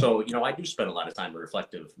it. So, I do spend a lot of time in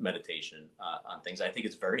reflective meditation on things. I think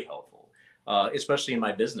it's very helpful. Especially in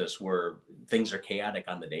my business, where things are chaotic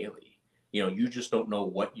on the daily. You just don't know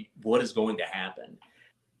what is going to happen.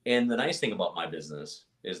 And the nice thing about my business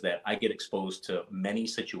is that I get exposed to many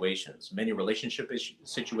situations, many relationship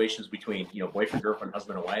situations between, boyfriend, girlfriend,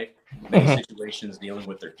 husband, and wife, many situations dealing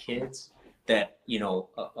with their kids, that,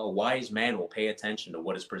 a wise man will pay attention to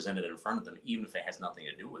what is presented in front of them, even if it has nothing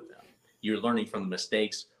to do with them. You're learning from the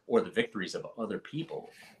mistakes or the victories of other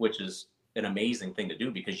people, which is an amazing thing to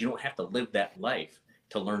do, because you don't have to live that life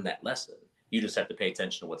to learn that lesson. You just have to pay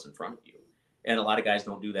attention to what's in front of you. And a lot of guys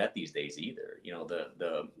don't do that these days either.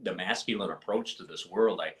 The masculine approach to this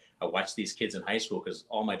world. I watch these kids in high school, because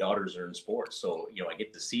all my daughters are in sports. So, I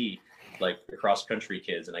get to see like the cross country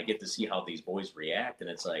kids, and I get to see how these boys react. And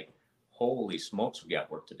it's like, holy smokes, we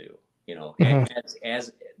got work to do.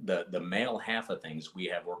 As the male half of things, we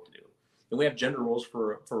have work to do. And we have gender roles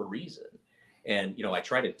for a reason. And, I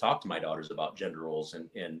try to talk to my daughters about gender roles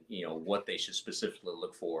and what they should specifically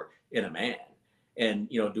look for in a man. And,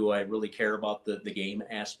 do I really care about the game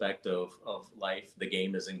aspect of life? The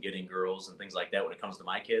game is in getting girls and things like that. When it comes to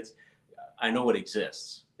my kids, I know it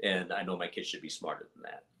exists, and I know my kids should be smarter than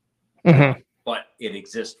that. But it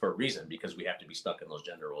exists for a reason, because we have to be stuck in those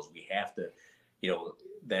gender roles. We have to,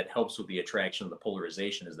 that helps with the attraction, the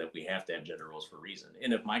polarization, is that we have to have gender roles for a reason.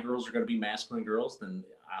 And if my girls are going to be masculine girls, then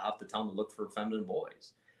I'll have to tell them to look for feminine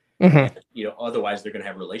boys. And, otherwise they're going to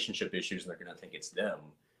have relationship issues, and they're going to think it's them,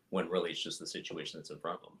 when really it's just the situation that's in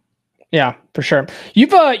front of them. Yeah, for sure.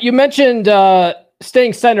 You mentioned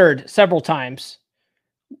staying centered several times.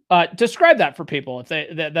 Describe that for people if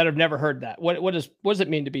that have never heard that. What does it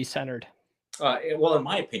mean to be centered? Well, in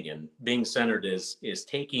my opinion, being centered is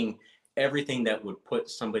taking everything that would put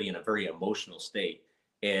somebody in a very emotional state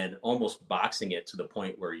and almost boxing it to the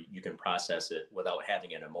point where you can process it without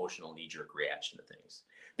having an emotional knee-jerk reaction to things.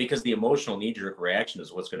 Because the emotional knee-jerk reaction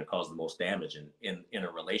is what's going to cause the most damage in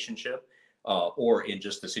a relationship or in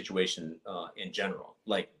just the situation in general.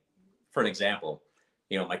 Like, for an example,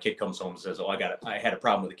 my kid comes home and says, oh, I had a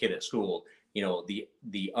problem with a kid at school. The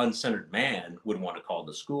uncentered man would want to call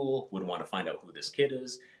the school, would want to find out who this kid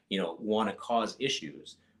is, want to cause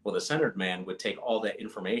issues. Well, the centered man would take all that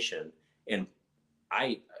information, and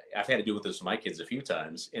I've had to deal with this with my kids a few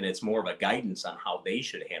times, and it's more of a guidance on how they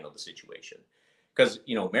should handle the situation. Because,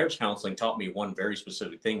 marriage counseling taught me one very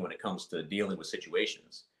specific thing when it comes to dealing with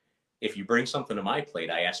situations. If you bring something to my plate,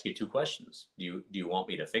 I ask you 2 questions. Do you want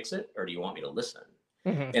me to fix it, or do you want me to listen?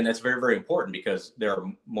 And that's very, very important, because there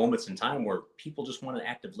are moments in time where people just want an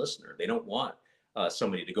active listener. They don't want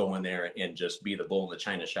somebody to go in there and just be the bull in the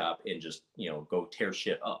china shop and just, go tear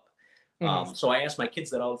shit up. So I ask my kids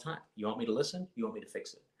that all the time. You want me to listen? You want me to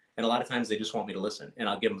fix it? And a lot of times they just want me to listen, and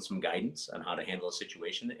I'll give them some guidance on how to handle a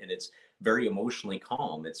situation. And it's very emotionally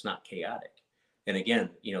calm. It's not chaotic. And again,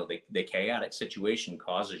 the chaotic situation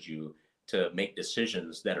causes you to make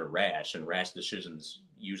decisions that are rash, and rash decisions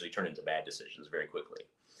usually turn into bad decisions very quickly.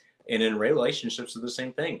 And in relationships, it's the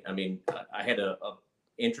same thing. I mean, I had a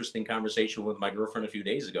interesting conversation with my girlfriend a few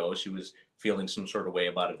days ago. She was feeling some sort of way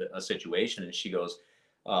about a situation, and she goes,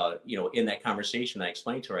 in that conversation, I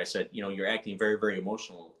explained to her, I said, you're acting very, very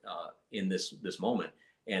emotional in this moment.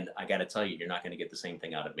 And I got to tell you, you're not going to get the same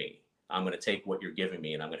thing out of me. I'm going to take what you're giving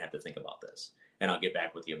me, and I'm going to have to think about this. And I'll get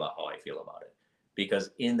back with you about how I feel about it. Because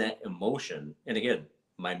in that emotion, and again,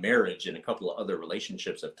 my marriage and a couple of other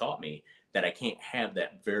relationships have taught me that I can't have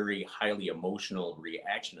that very highly emotional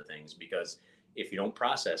reaction to things, because if you don't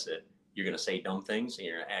process it, you're going to say dumb things and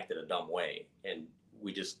you're going to act in a dumb way. And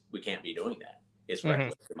we can't be doing that. It's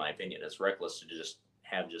reckless, in my opinion. It's reckless to just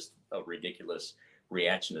have just a ridiculous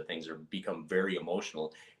reaction to things, or become very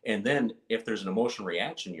emotional. And then if there's an emotional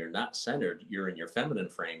reaction, you're not centered, you're in your feminine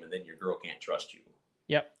frame, and then your girl can't trust you.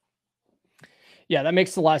 Yep. Yeah, that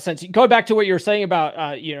makes a lot of sense. Going back to what you were saying about,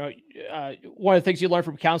 one of the things you learn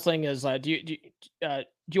from counseling is, do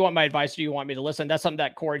you want my advice? Or do you want me to listen? That's something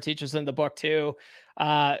that Corey teaches in the book too.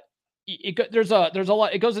 There's a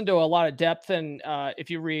lot. It goes into a lot of depth, and if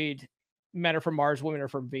you read Men Are From Mars, Women Are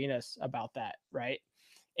From Venus about that, right?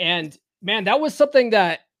 And man, that was something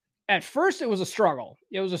that at first it was a struggle.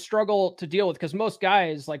 It was a struggle to deal with, because most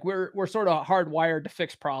guys, like, we're sort of hardwired to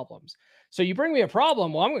fix problems. So you bring me a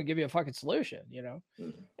problem, well, I'm going to give you a fucking solution,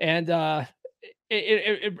 And our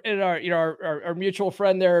mutual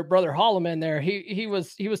friend there, Brother Holloman there, he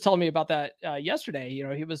was telling me about that yesterday.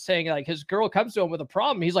 He was saying, like, his girl comes to him with a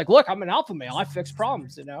problem. He's like, look, I'm an alpha male. I fix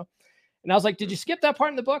problems, And I was like, did you skip that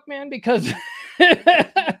part in the book, man? Because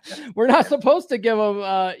we're not supposed to give them,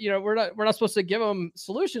 we're not supposed to give them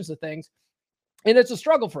solutions to things. And it's a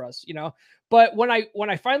struggle for us, but when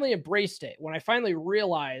I finally embraced it, when I finally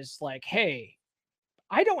realized, like, hey,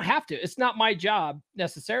 I don't have to, it's not my job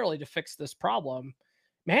necessarily to fix this problem,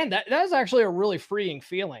 man, that is actually a really freeing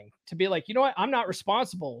feeling, to be like, you know what? I'm not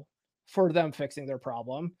responsible for them fixing their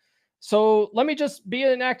problem. So let me just be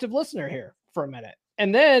an active listener here for a minute.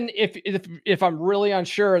 And then if I'm really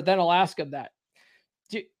unsure, then I'll ask them that.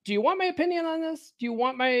 Do you want my opinion on this? Do you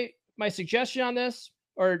want my suggestion on this?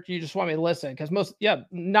 Or do you just want me to listen? Because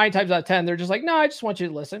 9 times out of 10, they're just like, no, I just want you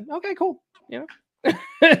to listen. Okay, cool.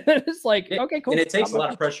 It's like, okay, cool. And it takes a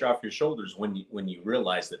lot of pressure off your shoulders when you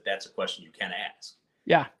realize that that's a question you can ask.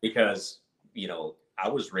 Yeah. Because, I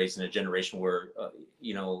was raised in a generation where,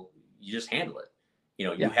 you just handle it.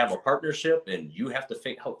 You have a partnership, and you have to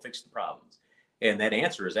help fix the problems. And that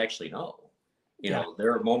answer is actually no.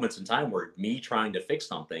 There are moments in time where me trying to fix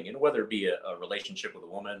something, and whether it be a relationship with a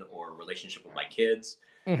woman or a relationship with my kids,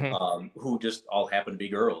 who just all happen to be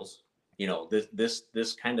girls,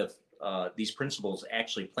 this kind of, these principles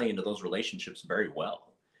actually play into those relationships very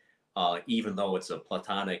well. Even though it's a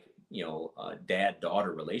platonic,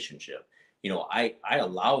 dad-daughter relationship, I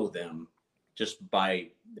allow them, just by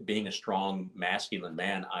being a strong masculine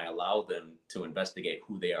man, I allow them to investigate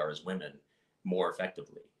who they are as women more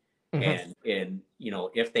effectively. And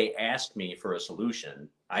if they ask me for a solution,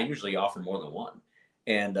 I usually offer more than one.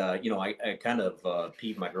 And I kind of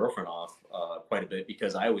peeve my girlfriend off quite a bit,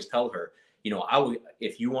 because I always tell her,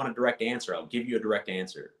 if you want a direct answer, I'll give you a direct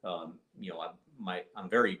answer. I'm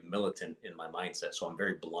very militant in my mindset, so I'm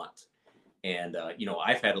very blunt. And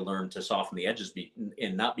I've had to learn to soften the edges,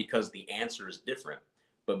 and not because the answer is different,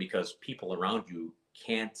 but because people around you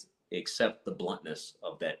can't accept the bluntness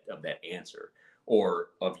of that answer, or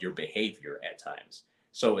of your behavior at times.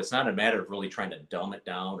 So it's not a matter of really trying to dumb it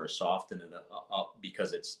down or soften it up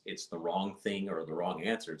because it's the wrong thing or the wrong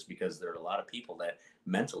answer. It's because there are a lot of people that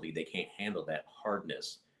mentally they can't handle that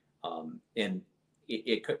hardness, and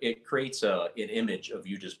it creates an image of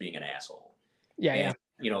you just being an asshole. Yeah.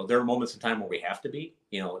 There are moments in time where we have to be.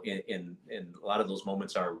 And a lot of those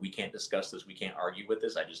moments are, we can't discuss this, we can't argue with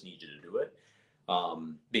this, I just need you to do it.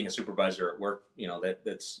 Being a supervisor at work,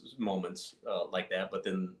 that's moments like that. But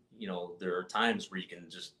then, there are times where you can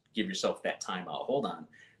just give yourself that time out. Hold on,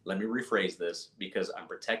 let me rephrase this, because I'm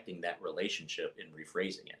protecting that relationship in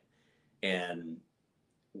rephrasing it. And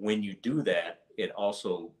when you do that, it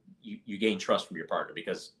also, you gain trust from your partner,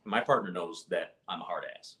 because my partner knows that I'm a hard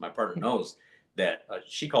ass. My partner knows that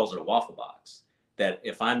she calls it a waffle box, that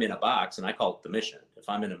if I'm in a box, and I call it the mission, if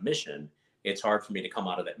I'm in a mission, it's hard for me to come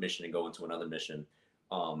out of that mission and go into another mission.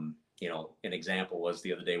 You know, an example was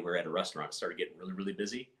the other day we were at a restaurant, started getting really, really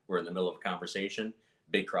busy. We're in the middle of a conversation.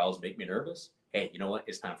 Big crowds make me nervous. Hey, you know what?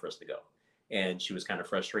 It's time for us to go. And she was kind of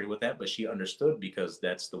frustrated with that, but she understood, because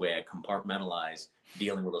that's the way I compartmentalize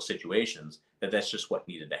dealing with those situations, that that's just what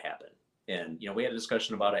needed to happen. And, you know, we had a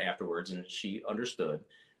discussion about it afterwards, and she understood.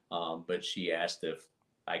 But she asked if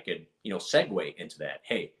I could, you know, segue into that.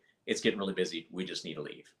 Hey, it's getting really busy. We just need to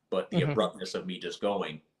leave. But the abruptness of me just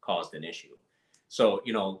going caused an issue. So,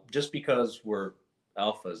 you know, just because we're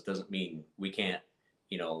alphas doesn't mean we can't,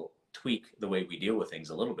 you know, tweak the way we deal with things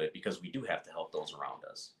a little bit, because we do have to help those around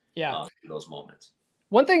us. Yeah. In those moments.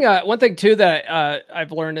 One thing too that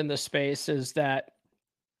I've learned in this space is that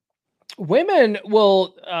women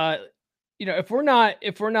will, you know, if we're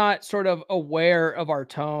not sort of aware of our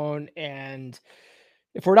tone, and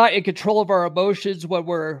if we're not in control of our emotions when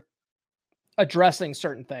we're addressing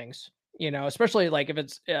certain things, you know, especially like if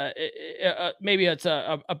it's maybe it's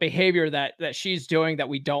a behavior that she's doing that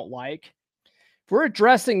we don't like. If we're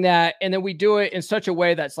addressing that and then we do it in such a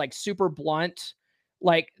way that's like super blunt,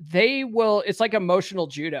 like it's like emotional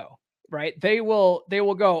judo, right? They will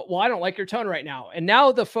go, well, I don't like your tone right now. And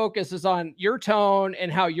now the focus is on your tone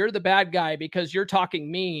and how you're the bad guy because you're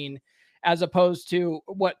talking mean, as opposed to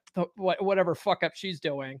whatever fuck up she's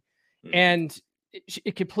doing. And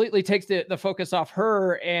it completely takes the focus off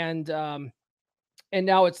her. And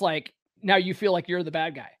now it's like, now you feel like you're the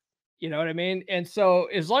bad guy. You know what I mean? And so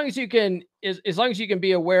as long as you can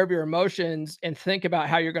be aware of your emotions and think about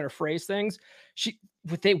how you're going to phrase things,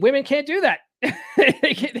 women can't do that.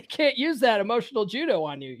 they can't use that emotional judo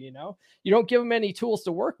on you. You know, you don't give them any tools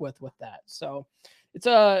to work with that. So it's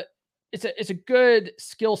a good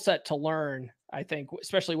skill set to learn, I think,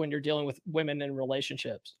 especially when you're dealing with women in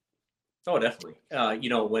relationships. Oh, definitely. You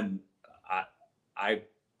know, when I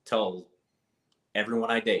tell everyone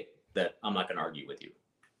I date that I'm not going to argue with you.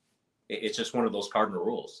 It's just one of those cardinal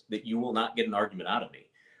rules that you will not get an argument out of me.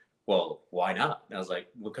 Well, why not? And I was like,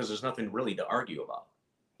 because there's nothing really to argue about,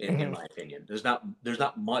 in my opinion. There's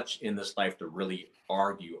not much in this life to really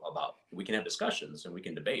argue about. We can have discussions and we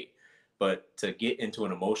can debate, but to get into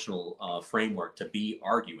an emotional framework to be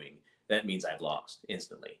arguing, that means I've lost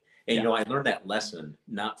instantly. And, you know, I learned that lesson,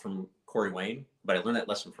 not from Corey Wayne, but I learned that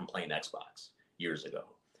lesson from playing Xbox years ago.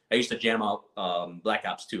 I used to jam out Black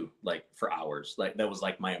Ops 2 like for hours. Like that was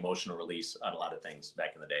like my emotional release on a lot of things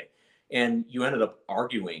back in the day. And you ended up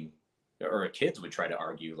arguing, or kids would try to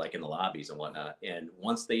argue like in the lobbies and whatnot. And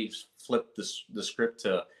once they flipped the script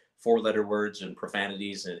to 4-letter words and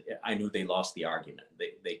profanities, and I knew they lost the argument.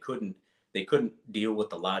 They couldn't deal with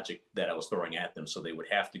the logic that I was throwing at them, so they would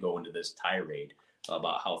have to go into this tirade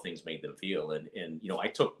about how things made them feel. And you know, I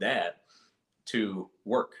took that to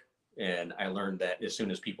work. And I learned that as soon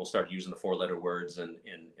as people started using the 4-letter words and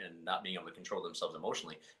not being able to control themselves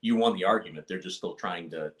emotionally, you won the argument. They're just still trying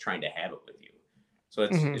to have it with you. So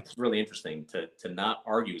it's really interesting to not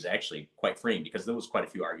argue is actually quite freeing, because there was quite a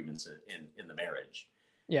few arguments in the marriage.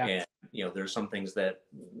 Yeah. And you know, there's some things that,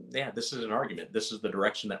 this is an argument. This is the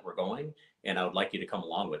direction that we're going, and I would like you to come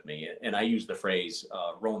along with me. And I use the phrase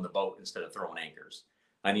rowing the boat instead of throwing anchors.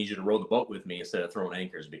 I need you to row the boat with me instead of throwing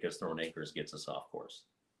anchors, because throwing anchors gets us off course.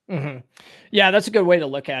 Yeah, that's a good way to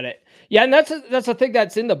look at it. Yeah, and that's a thing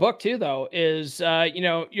that's in the book too, though, is you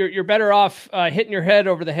know, you're better off hitting your head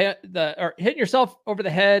over the head, or hitting yourself over the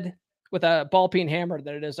head with a ball peen hammer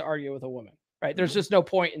than it is to argue with a woman. Right? There's just no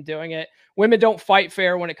point in doing it. Women don't fight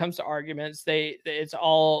fair when it comes to arguments. It's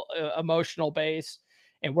all emotional based,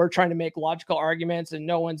 and we're trying to make logical arguments, and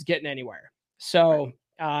no one's getting anywhere. So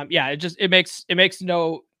yeah, it makes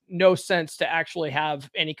no sense to actually have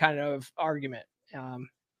any kind of argument.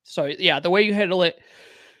 So yeah, the way you handle it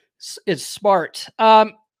is smart.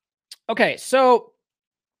 Okay, so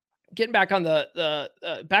getting back on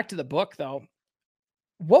back to the book though,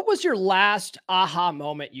 what was your last aha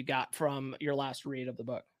moment you got from your last read of the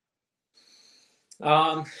book?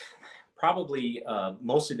 Probably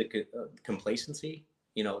mostly the complacency.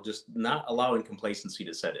 You know, just not allowing complacency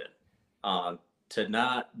to set in, to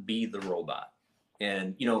not be the robot.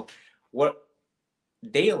 And you know what?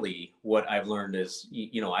 Daily, what I've learned is,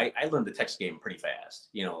 you know, I learned the text game pretty fast.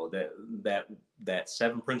 You know, that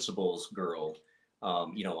 7 principles girl,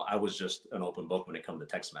 you know, I was just an open book when it comes to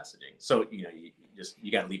text messaging. So, you know,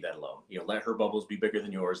 you got to leave that alone. You know, let her bubbles be bigger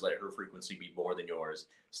than yours. Let her frequency be more than yours.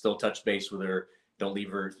 Still touch base with her. Don't leave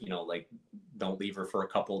her, you know, like, don't leave her for a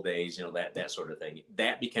couple of days, you know, that sort of thing.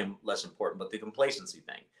 That became less important. But the complacency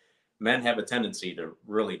thing, men have a tendency to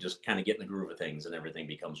really just kind of get in the groove of things, and everything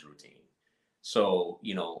becomes routine. So,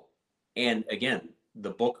 you know, and again,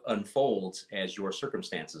 the book unfolds as your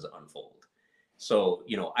circumstances unfold. So,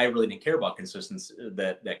 I really didn't care about consistency,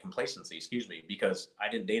 that complacency, excuse me, because I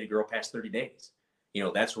didn't date a girl past 30 days.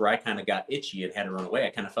 That's where I kind of got itchy and had to run away. I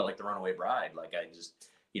kind of felt like the runaway bride. Like I just,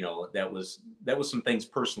 that was some things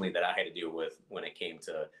personally that I had to deal with when it came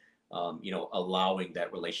to, allowing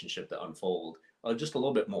that relationship to unfold just a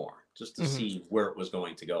little bit more, just to see where it was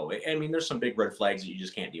going to go. I mean, there's some big red flags that you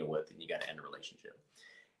just can't deal with, and you got to end a relationship.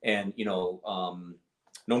 And,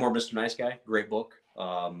 No More Mr. Nice Guy, great book.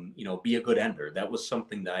 Be a good ender. That was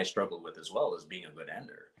something that I struggled with as well, as being a good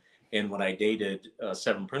ender. And when I dated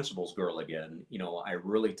Seven Principles girl again, I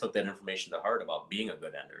really took that information to heart about being a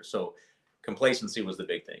good ender. So complacency was the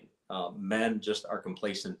big thing. Men just are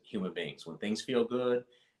complacent human beings. When things feel good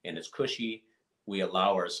and it's cushy, we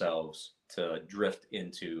allow ourselves to drift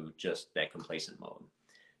into just that complacent mode.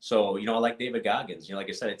 So, I like David Goggins, like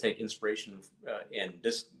I said, I take inspiration and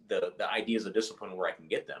the ideas of discipline where I can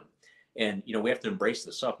get them. And, we have to embrace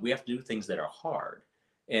the suck. We have to do things that are hard.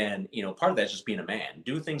 And, part of that's just being a man.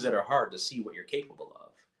 Do things that are hard to see what you're capable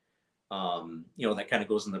of. That kind of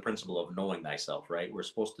goes in the principle of knowing thyself, right? We're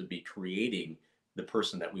supposed to be creating the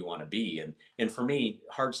person that we want to be. And for me,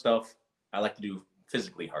 hard stuff, I like to do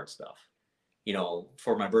physically hard stuff.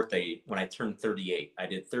 For my birthday, when I turned 38, I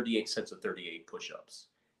did 38 sets of 38 push-ups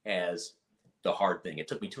as the hard thing. It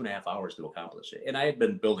took me 2.5 hours to accomplish it. And I had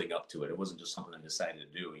been building up to it. It wasn't just something I decided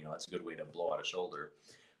to do. That's a good way to blow out a shoulder.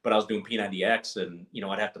 But I was doing P90X and,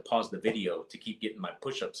 I'd have to pause the video to keep getting my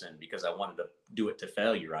push-ups in because I wanted to do it to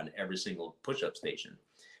failure on every single push-up station.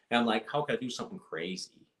 And I'm like, how can I do something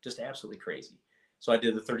crazy? Just absolutely crazy. So I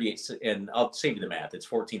did the 38, and I'll save you the math.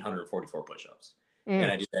 It's 1,444 push-ups.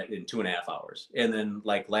 And I did that in 2.5 hours. And then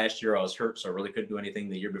like last year I was hurt, so I really couldn't do anything.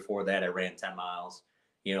 The year before that, I ran 10 miles.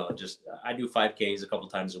 I do 5Ks a couple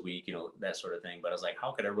times a week, that sort of thing. But I was like,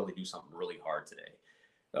 how could I really do something really hard today?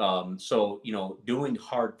 So, doing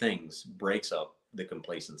hard things breaks up the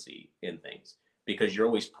complacency in things because you're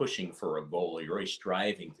always pushing for a goal. You're always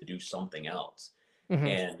striving to do something else.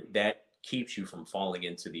 And that keeps you from falling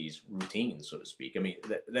into these routines, so to speak. I mean,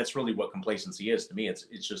 that's really what complacency is to me. It's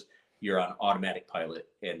just you're on automatic pilot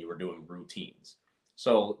and you were doing routines.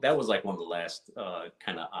 So that was like one of the last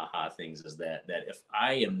kind of aha things is that if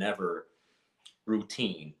I am never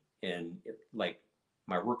routine and like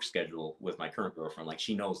my work schedule with my current girlfriend, like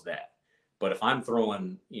she knows that. But if I'm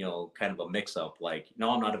throwing, kind of a mix up, like, no,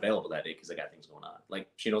 I'm not available that day because I got things going on. Like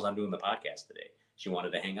she knows I'm doing the podcast today. She wanted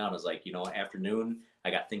to hang out. I was like, afternoon, I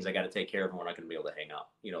got things I got to take care of and we're not going to be able to hang out.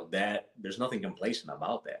 That there's nothing complacent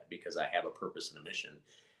about that because I have a purpose and a mission.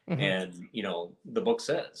 And, the book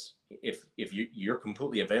says, if you're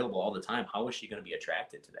completely available all the time, how is she going to be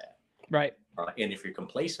attracted to that? Right. And if you're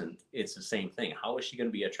complacent, it's the same thing. How is she going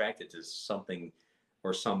to be attracted to something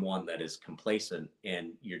or someone that is complacent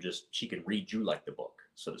and she can read you like the book,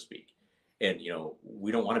 so to speak. And,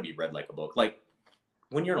 we don't want to be read like a book. Like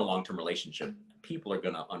when you're in a long-term relationship, people are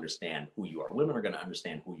going to understand who you are. Women are going to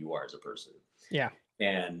understand who you are as a person. Yeah.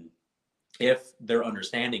 And if their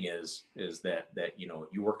understanding is that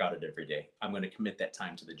you work out it every day, I'm going to commit that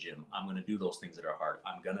time to the gym. I'm going to do those things that are hard.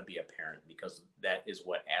 I'm going to be a parent because that is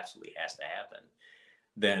what absolutely has to happen.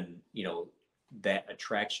 Then, that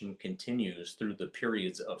attraction continues through the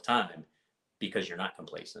periods of time because you're not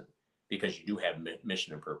complacent, because you do have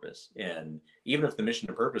mission and purpose. And even if the mission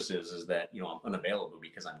and purpose is that, I'm unavailable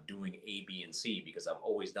because I'm doing A, B, and C, because I've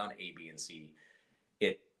always done A, B, and C,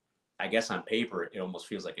 I guess on paper, it almost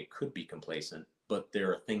feels like it could be complacent, but there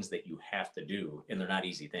are things that you have to do and they're not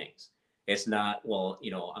easy things. It's not, well,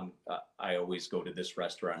 I always go to this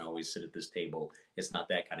restaurant, I always sit at this table. It's not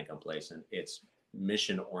that kind of complacent. It's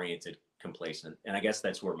mission oriented complacent. And I guess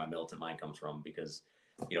that's where my militant mind comes from because,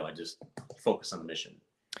 I just focus on the mission.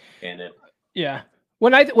 And yeah.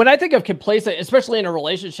 When I think of complacent, especially in a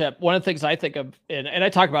relationship, one of the things I think of, and I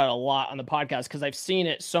talk about it a lot on the podcast because I've seen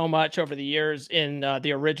it so much over the years in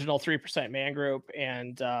the original 3% Man Group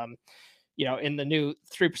and, in the new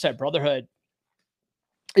 3% Brotherhood,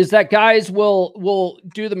 is that guys will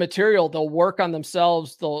do the material. They'll work on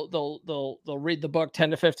themselves. They'll read the book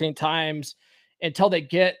 10 to 15 times until they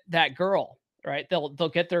get that girl, right? They'll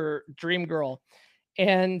get their dream girl,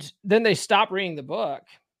 and then they stop reading the book.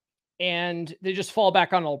 And they just fall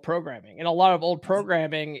back on old programming. And a lot of old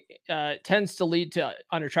programming tends to lead to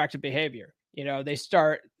unattractive behavior. They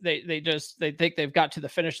think they've got to the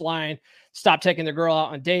finish line, stop taking the girl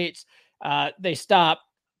out on dates. They stop,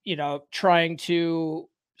 trying to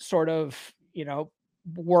sort of,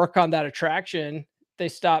 work on that attraction. They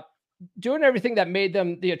stop doing everything that made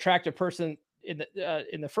them the attractive person in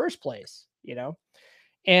the first place,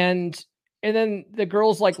 and And then the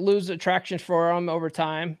girls like lose attraction for them over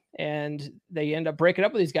time, and they end up breaking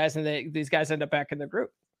up with these guys, and these guys end up back in the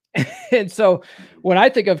group. And so when I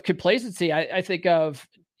think of complacency, I think of,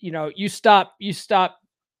 you stop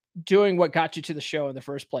doing what got you to the show in the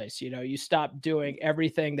first place. You stop doing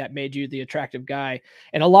everything that made you the attractive guy.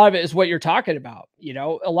 And a lot of it is what you're talking about.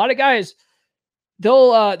 A lot of guys,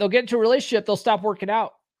 they'll get into a relationship, they'll stop working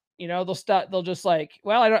out. They'll just like,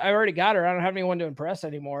 well, I already got her. I don't have anyone to impress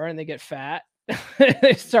anymore. And they get fat.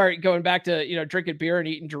 They start going back to, drinking beer and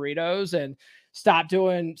eating Doritos, and stop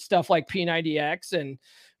doing stuff like P90X and,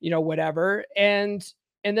 whatever. And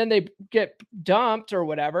then they get dumped or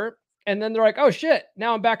whatever. And then they're like, oh shit,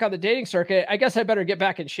 now I'm back on the dating circuit. I guess I better get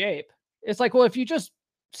back in shape. It's like, well, if you just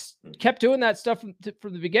kept doing that stuff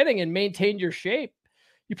from the beginning and maintained your shape,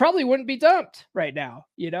 you probably wouldn't be dumped right now.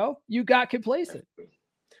 You got complacent.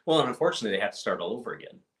 Well, and unfortunately, they have to start all over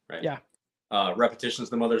again, right? Yeah. Repetition is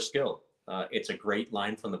the mother of skill. It's a great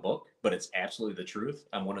line from the book, but it's absolutely the truth.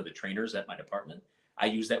 I'm one of the trainers at my department. I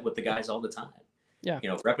use that with the guys all the time. Yeah.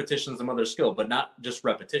 Repetition is the mother of skill, but not just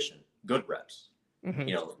repetition, good reps.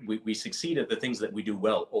 Mm-hmm. We succeed at the things that we do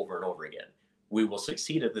well over and over again. We will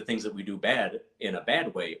succeed at the things that we do bad in a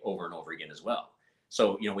bad way over and over again as well.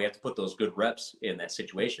 So, we have to put those good reps in that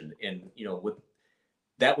situation. And,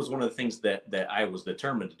 that was one of the things that I was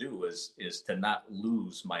determined to do is to not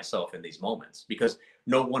lose myself in these moments, because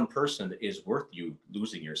no one person is worth you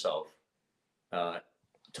losing yourself,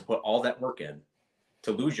 to put all that work in,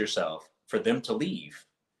 to lose yourself, for them to leave,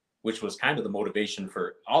 which was kind of the motivation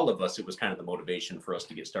for all of us. It was kind of the motivation for us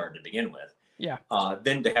to get started to begin with. Yeah.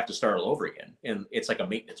 Then to have to start all over again. And it's like a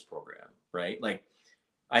maintenance program, right? Like,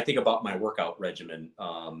 I think about my workout regimen.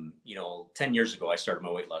 10 years ago, I started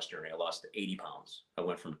my weight loss journey. I lost 80 pounds. I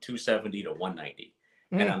went from 270 to 190.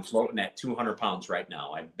 And I'm floating at 200 pounds right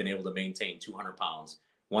now. I've been able to maintain 200 pounds.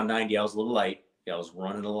 190, I was a little light. I was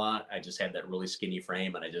running a lot. I just had that really skinny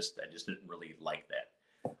frame, and I just didn't really like that.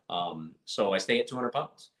 So I stay at 200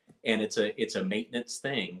 pounds. And it's a maintenance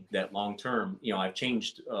thing that long term, I've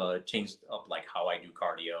changed up like how I do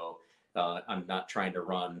cardio. I'm not trying to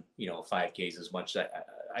run, 5Ks as much.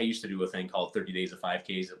 I used to do a thing called 30 days of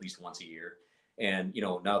 5Ks at least once a year. And,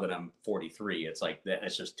 now that I'm 43, it's like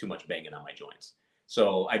that's just too much banging on my joints.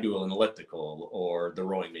 So I do an elliptical or the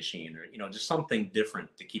rowing machine, or, just something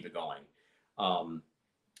different to keep it going.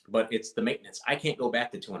 But it's the maintenance. I can't go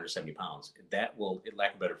back to 270 pounds. That will, in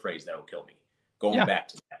lack of a better phrase, that will kill me. Going back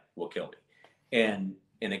to that will kill me. And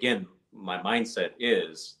again, my mindset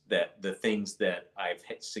is that the things that I've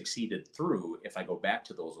succeeded through, if I go back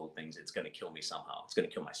to those old things, it's going to kill me somehow. It's going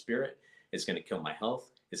to kill my spirit. It's going to kill my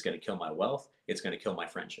health. It's going to kill my wealth. It's going to kill my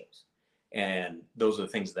friendships. And those are the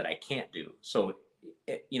things that I can't do. So,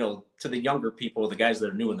 to the younger people, the guys that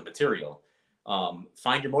are new in the material,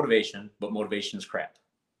 find your motivation, but motivation is crap.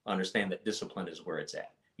 Understand that discipline is where it's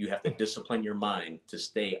at. You have to discipline your mind to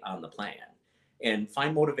stay on the plan. And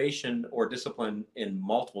find motivation or discipline in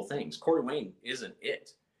multiple things. Corey Wayne isn't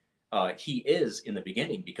it. He is in the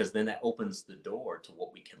beginning, because then that opens the door to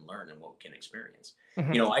what we can learn and what we can experience.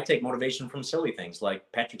 Mm-hmm. I take motivation from silly things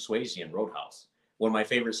like Patrick Swayze in Roadhouse. One of my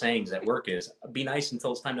favorite sayings at work is, be nice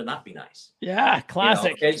until it's time to not be nice. Yeah,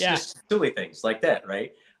 classic. It's just silly things like that,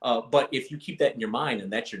 right? But if you keep that in your mind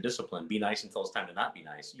and that's your discipline, be nice until it's time to not be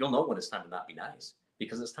nice, you'll know when it's time to not be nice,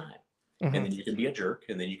 because it's time. Mm-hmm. And then you can be a jerk,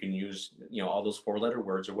 and then you can use, all those 4-letter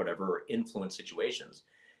words or whatever, or influence situations.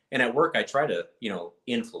 And at work, I try to,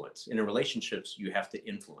 influence. And in relationships, you have to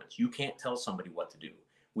influence. You can't tell somebody what to do.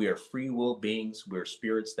 We are free will beings. We're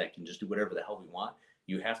spirits that can just do whatever the hell we want.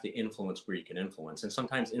 You have to influence where you can influence. And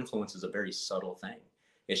sometimes influence is a very subtle thing.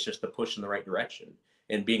 It's just a push in the right direction.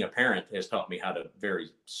 And being a parent has taught me how to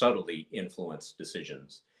very subtly influence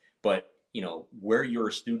decisions. But where you're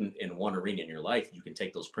a student in one arena in your life, you can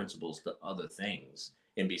take those principles to other things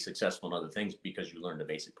and be successful in other things, because you learned a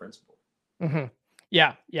basic principle. Mm-hmm.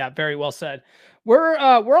 Yeah. Very well said. We're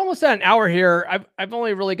almost at an hour here. I've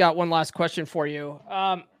only really got one last question for you.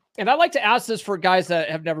 And I'd like to ask this for guys that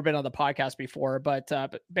have never been on the podcast before, but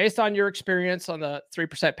based on your experience on the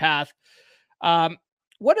 3% path,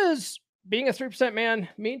 what does being a 3% man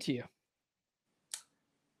mean to you?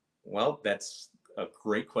 Well, that's a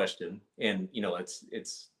great question. And,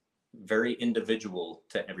 it's very individual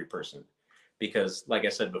to every person, because like I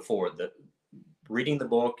said before, reading the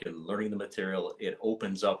book and learning the material, it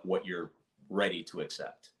opens up what you're ready to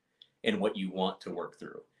accept and what you want to work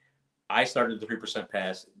through. I started the 3%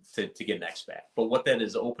 pass to get an expat, but what that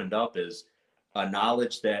has opened up is a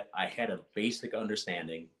knowledge that I had a basic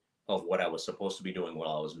understanding of what I was supposed to be doing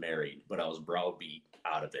while I was married, but I was browbeat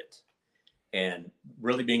out of it. And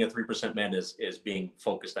really being a 3% man is being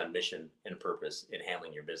focused on mission and purpose in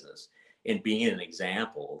handling your business and being an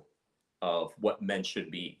example of what men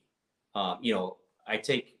should be. I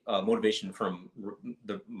take motivation from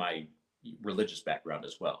my religious background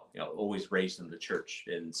as well. Always raised in the church,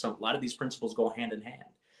 and a lot of these principles go hand in hand.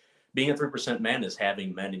 Being a 3% man is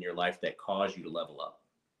having men in your life that cause you to level up.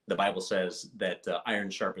 The Bible says that iron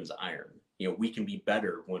sharpens iron. We can be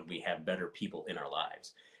better when we have better people in our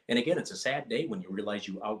lives. And again, it's a sad day when you realize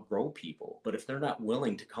you outgrow people, but if they're not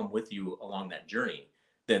willing to come with you along that journey,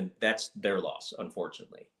 then that's their loss,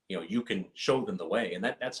 unfortunately. You can show them the way. And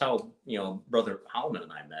that's how, Brother Holloman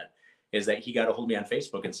and I met, is that he got a hold of me on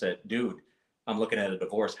Facebook and said, dude, I'm looking at a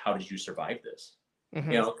divorce. How did you survive this?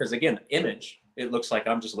 Mm-hmm. Because again, image, it looks like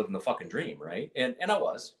I'm just living the fucking dream, right? And I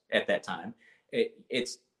was at that time.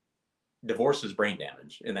 It's divorce is brain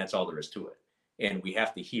damage, and that's all there is to it. And we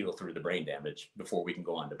have to heal through the brain damage before we can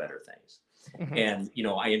go on to better things. Mm-hmm. And,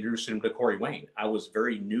 I introduced him to Corey Wayne. I was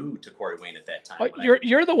very new to Corey Wayne at that time. Oh,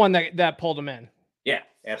 you're the one that pulled him in. Yeah,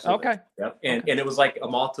 absolutely. Okay. Yep. And it was like a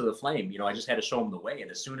moth to the flame. I just had to show him the way.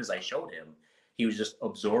 And as soon as I showed him, he was just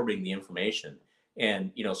absorbing the information.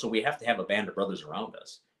 And, so we have to have a band of brothers around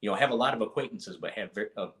us. I have a lot of acquaintances, but have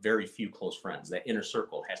very few close friends. That inner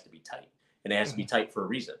circle has to be tight, and it has to be tight for a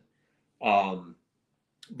reason.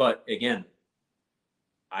 But again,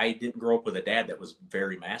 I didn't grow up with a dad that was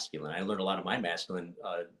very masculine. I learned a lot of my masculine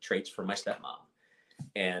traits from my stepmom.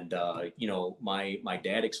 And, my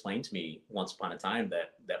dad explained to me once upon a time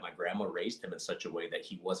that my grandma raised him in such a way that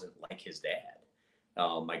he wasn't like his dad.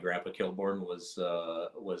 My grandpa Kilborn was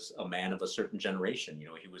a man of a certain generation.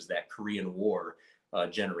 He was that Korean War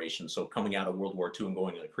generation. So coming out of World War II and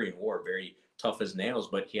going to the Korean War, very tough as nails,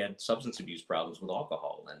 but he had substance abuse problems with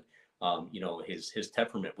alcohol. And, his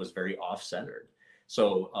temperament was very off-centered.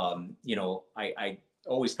 So, I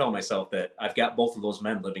always tell myself that I've got both of those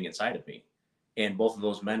men living inside of me, and both of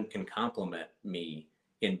those men can complement me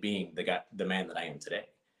in being the man that I am today.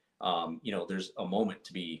 There's a moment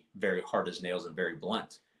to be very hard as nails and very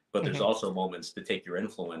blunt, but there's also moments to take your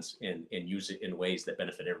influence and use it in ways that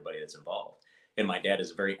benefit everybody that's involved. And my dad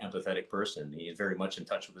is a very empathetic person. He is very much in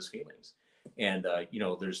touch with his feelings. And,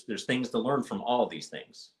 there's things to learn from all of these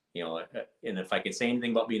things. And if I could say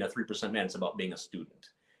anything about being a 3% man, it's about being a student.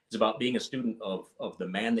 It's about being a student of the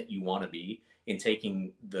man that you want to be, and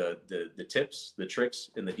taking the tips, the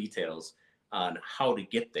tricks, and the details on how to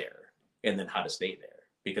get there, and then how to stay there.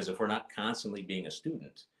 Because if we're not constantly being a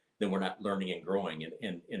student, then we're not learning and growing.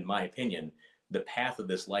 And in my opinion, the path of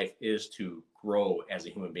this life is to grow as a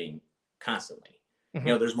human being constantly.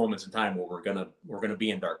 Mm-hmm. There's moments in time where we're gonna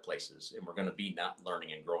be in dark places, and we're gonna be not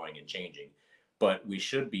learning and growing and changing. But we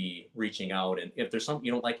should be reaching out, and if there's something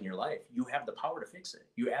you don't like in your life, you have the power to fix it.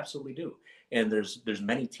 You absolutely do. And there's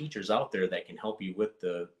many teachers out there that can help you with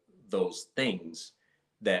those things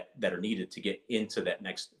that are needed to get into that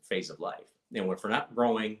next phase of life. And if we're not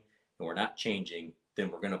growing and we're not changing, then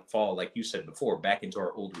we're going to fall, like you said before, back into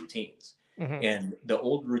our old routines. Mm-hmm. And the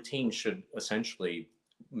old routine should essentially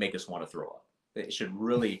make us want to throw up. It should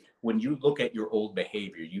really, when you look at your old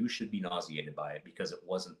behavior, you should be nauseated by it, because it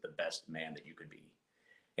wasn't the best man that you could be.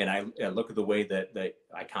 And I look at the way that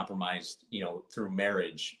I compromised, through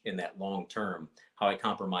marriage in that long term, how I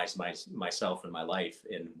compromised myself and my life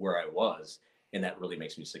and where I was. And that really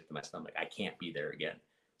makes me sick to my stomach. I can't be there again.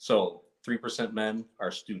 So 3% men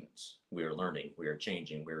are students. We are learning, we are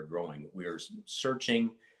changing, we are growing, we are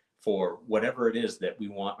searching for whatever it is that we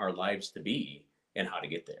want our lives to be and how to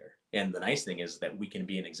get there. And the nice thing is that we can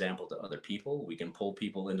be an example to other people. We can pull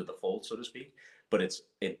people into the fold, so to speak, but it's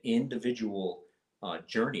an individual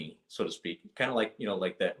journey, so to speak, kind of like,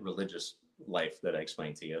 like that religious life that I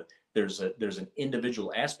explained to you. There's an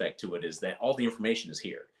individual aspect to it, is that all the information is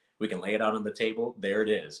here. We can lay it out on the table. There it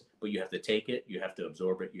is. But you have to take it. You have to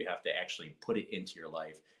absorb it. You have to actually put it into your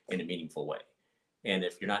life in a meaningful way. And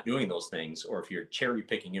if you're not doing those things, or if you're cherry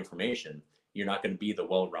picking information, you're not going to be the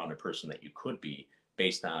well-rounded person that you could be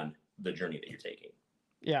based on the journey that you're taking.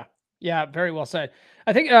 Yeah. Yeah. Very well said.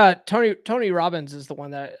 I think Tony Robbins is the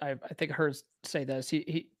one that I think I heard say this.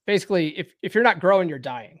 He basically, if you're not growing, you're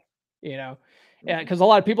dying, Yeah, because a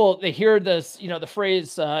lot of people, they hear this, the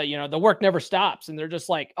phrase, the work never stops, and they're just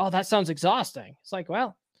like, oh, that sounds exhausting. It's like,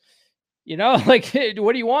 well, like,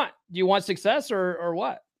 what do you want? Do you want success or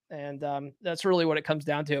what? And that's really what it comes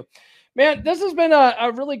down to. Man, this has been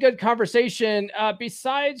a really good conversation.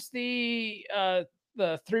 Besides the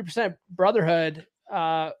 3% Brotherhood,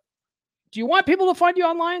 do you want people to find you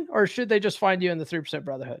online, or should they just find you in the 3%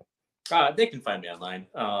 Brotherhood? They can find me online.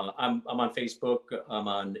 I'm on Facebook. I'm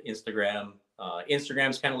on Instagram.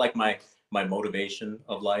 Instagram's kind of like my my motivation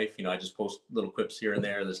of life. I just post little quips here and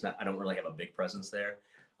there. I don't really have a big presence there.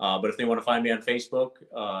 But if they want to find me on Facebook,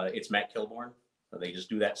 it's Matt Kilborn. They just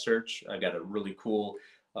do that search. I got a really cool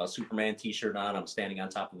Superman t-shirt on. I'm standing on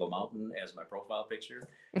top of a mountain as my profile picture.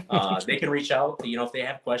 They can reach out, if they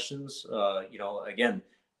have questions. Again,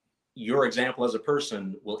 your example as a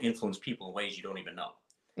person will influence people in ways you don't even know.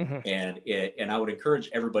 And I would encourage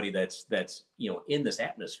everybody that's in this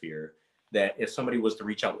atmosphere, that if somebody was to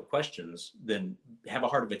reach out with questions, then have a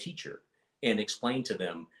heart of a teacher and explain to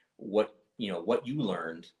them what you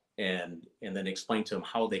learned, and then explain to them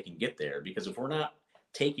how they can get there. Because if we're not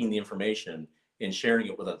taking the information and sharing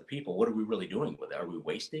it with other people, what are we really doing with it? Are we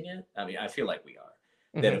wasting it? I mean, I feel like we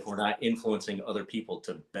are. That if we're not influencing other people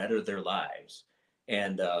to better their lives,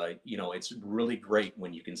 and it's really great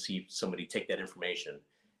when you can see somebody take that information,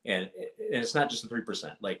 and it's not just the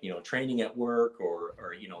 3%, like training at work or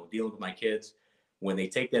dealing with my kids. When they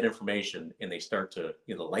take that information and they start to,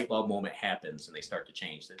 the light bulb moment happens and they start to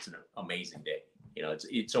change, it's an amazing day.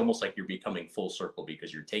 It's almost like you're becoming full circle,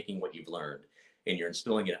 because you're taking what you've learned and you're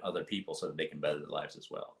instilling it in other people so that they can better their lives as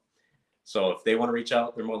well. So if they want to reach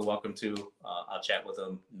out, they're more than welcome to. I'll chat with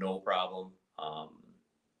them, no problem.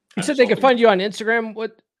 You said they can find you on Instagram.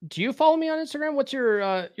 What do you follow me on Instagram? What's your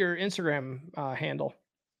Instagram handle?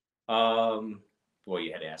 Well,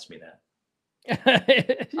 you had to ask me that.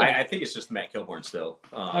 I think it's just Matt Kilborn still.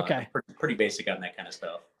 Okay. Pretty basic on that kind of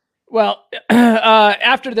stuff. Well,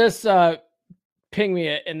 after this, ping me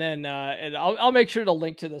it, and then and I'll make sure to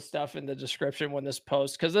link to this stuff in the description when this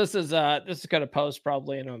posts, because this is going to post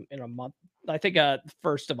probably in a month. I think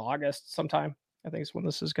 1st of August sometime. I think it's when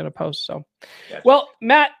this is going to post. So, gotcha. Well,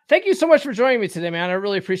 Matt, thank you so much for joining me today, man. I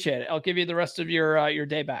really appreciate it. I'll give you the rest of your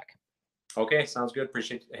day back. Okay, sounds good.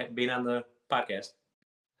 Appreciate being on the podcast.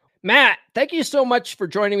 Matt, thank you so much for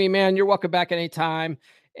joining me, man. You're welcome back anytime.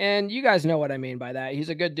 And you guys know what I mean by that. He's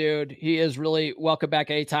a good dude. He is really welcome back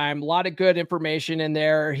anytime. A lot of good information in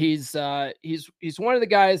there. He's one of the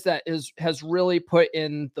guys that has really put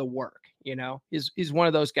in the work. He's one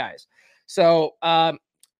of those guys. So,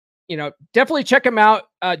 definitely check him out.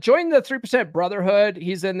 Join the 3% Brotherhood.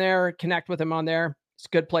 He's in there. Connect with him on there. It's a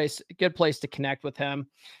good place to connect with him.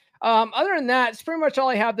 Other than that, it's pretty much all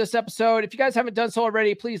I have this episode. If you guys haven't done so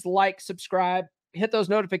already, please like, subscribe, hit those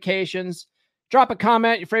notifications, drop a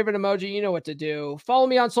comment, your favorite emoji, you know what to do. Follow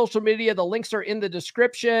me on social media. The links are in the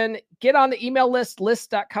description. Get on the email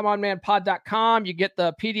list.comeonmanpod.com. You get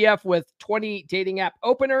the PDF with 20 dating app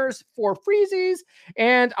openers for freezies,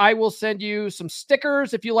 and I will send you some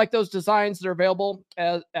stickers if you like those designs. They're available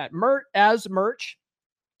as merch.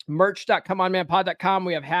 Merch.comeonmanpod.com.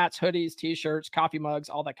 We have hats, hoodies, t-shirts, coffee mugs,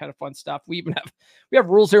 all that kind of fun stuff. We have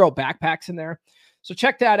Rule Zero backpacks in there. So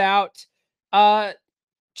check that out.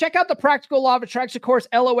 Check out the Practical Law of Attraction course,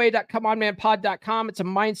 LOA.comeonmanpod.com. It's a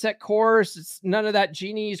mindset course. It's none of that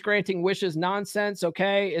genies granting wishes nonsense.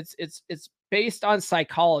 Okay. It's based on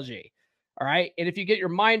psychology. All right. And if you get your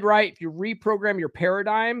mind right, if you reprogram your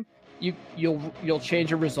paradigm, you'll change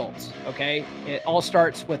your results. Okay. It all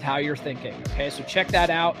starts with how you're thinking. Okay. So check that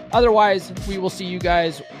out. Otherwise, we will see you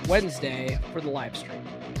guys Wednesday for the live stream.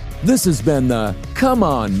 This has been the Come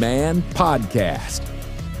On Man podcast.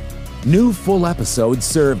 New full episodes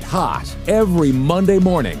served hot every Monday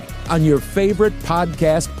morning on your favorite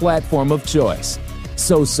podcast platform of choice.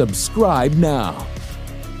 So subscribe now.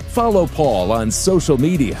 Follow Paul on social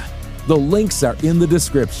media. The links are in the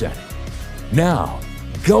description. Now,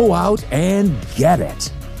 go out and get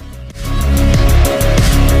it.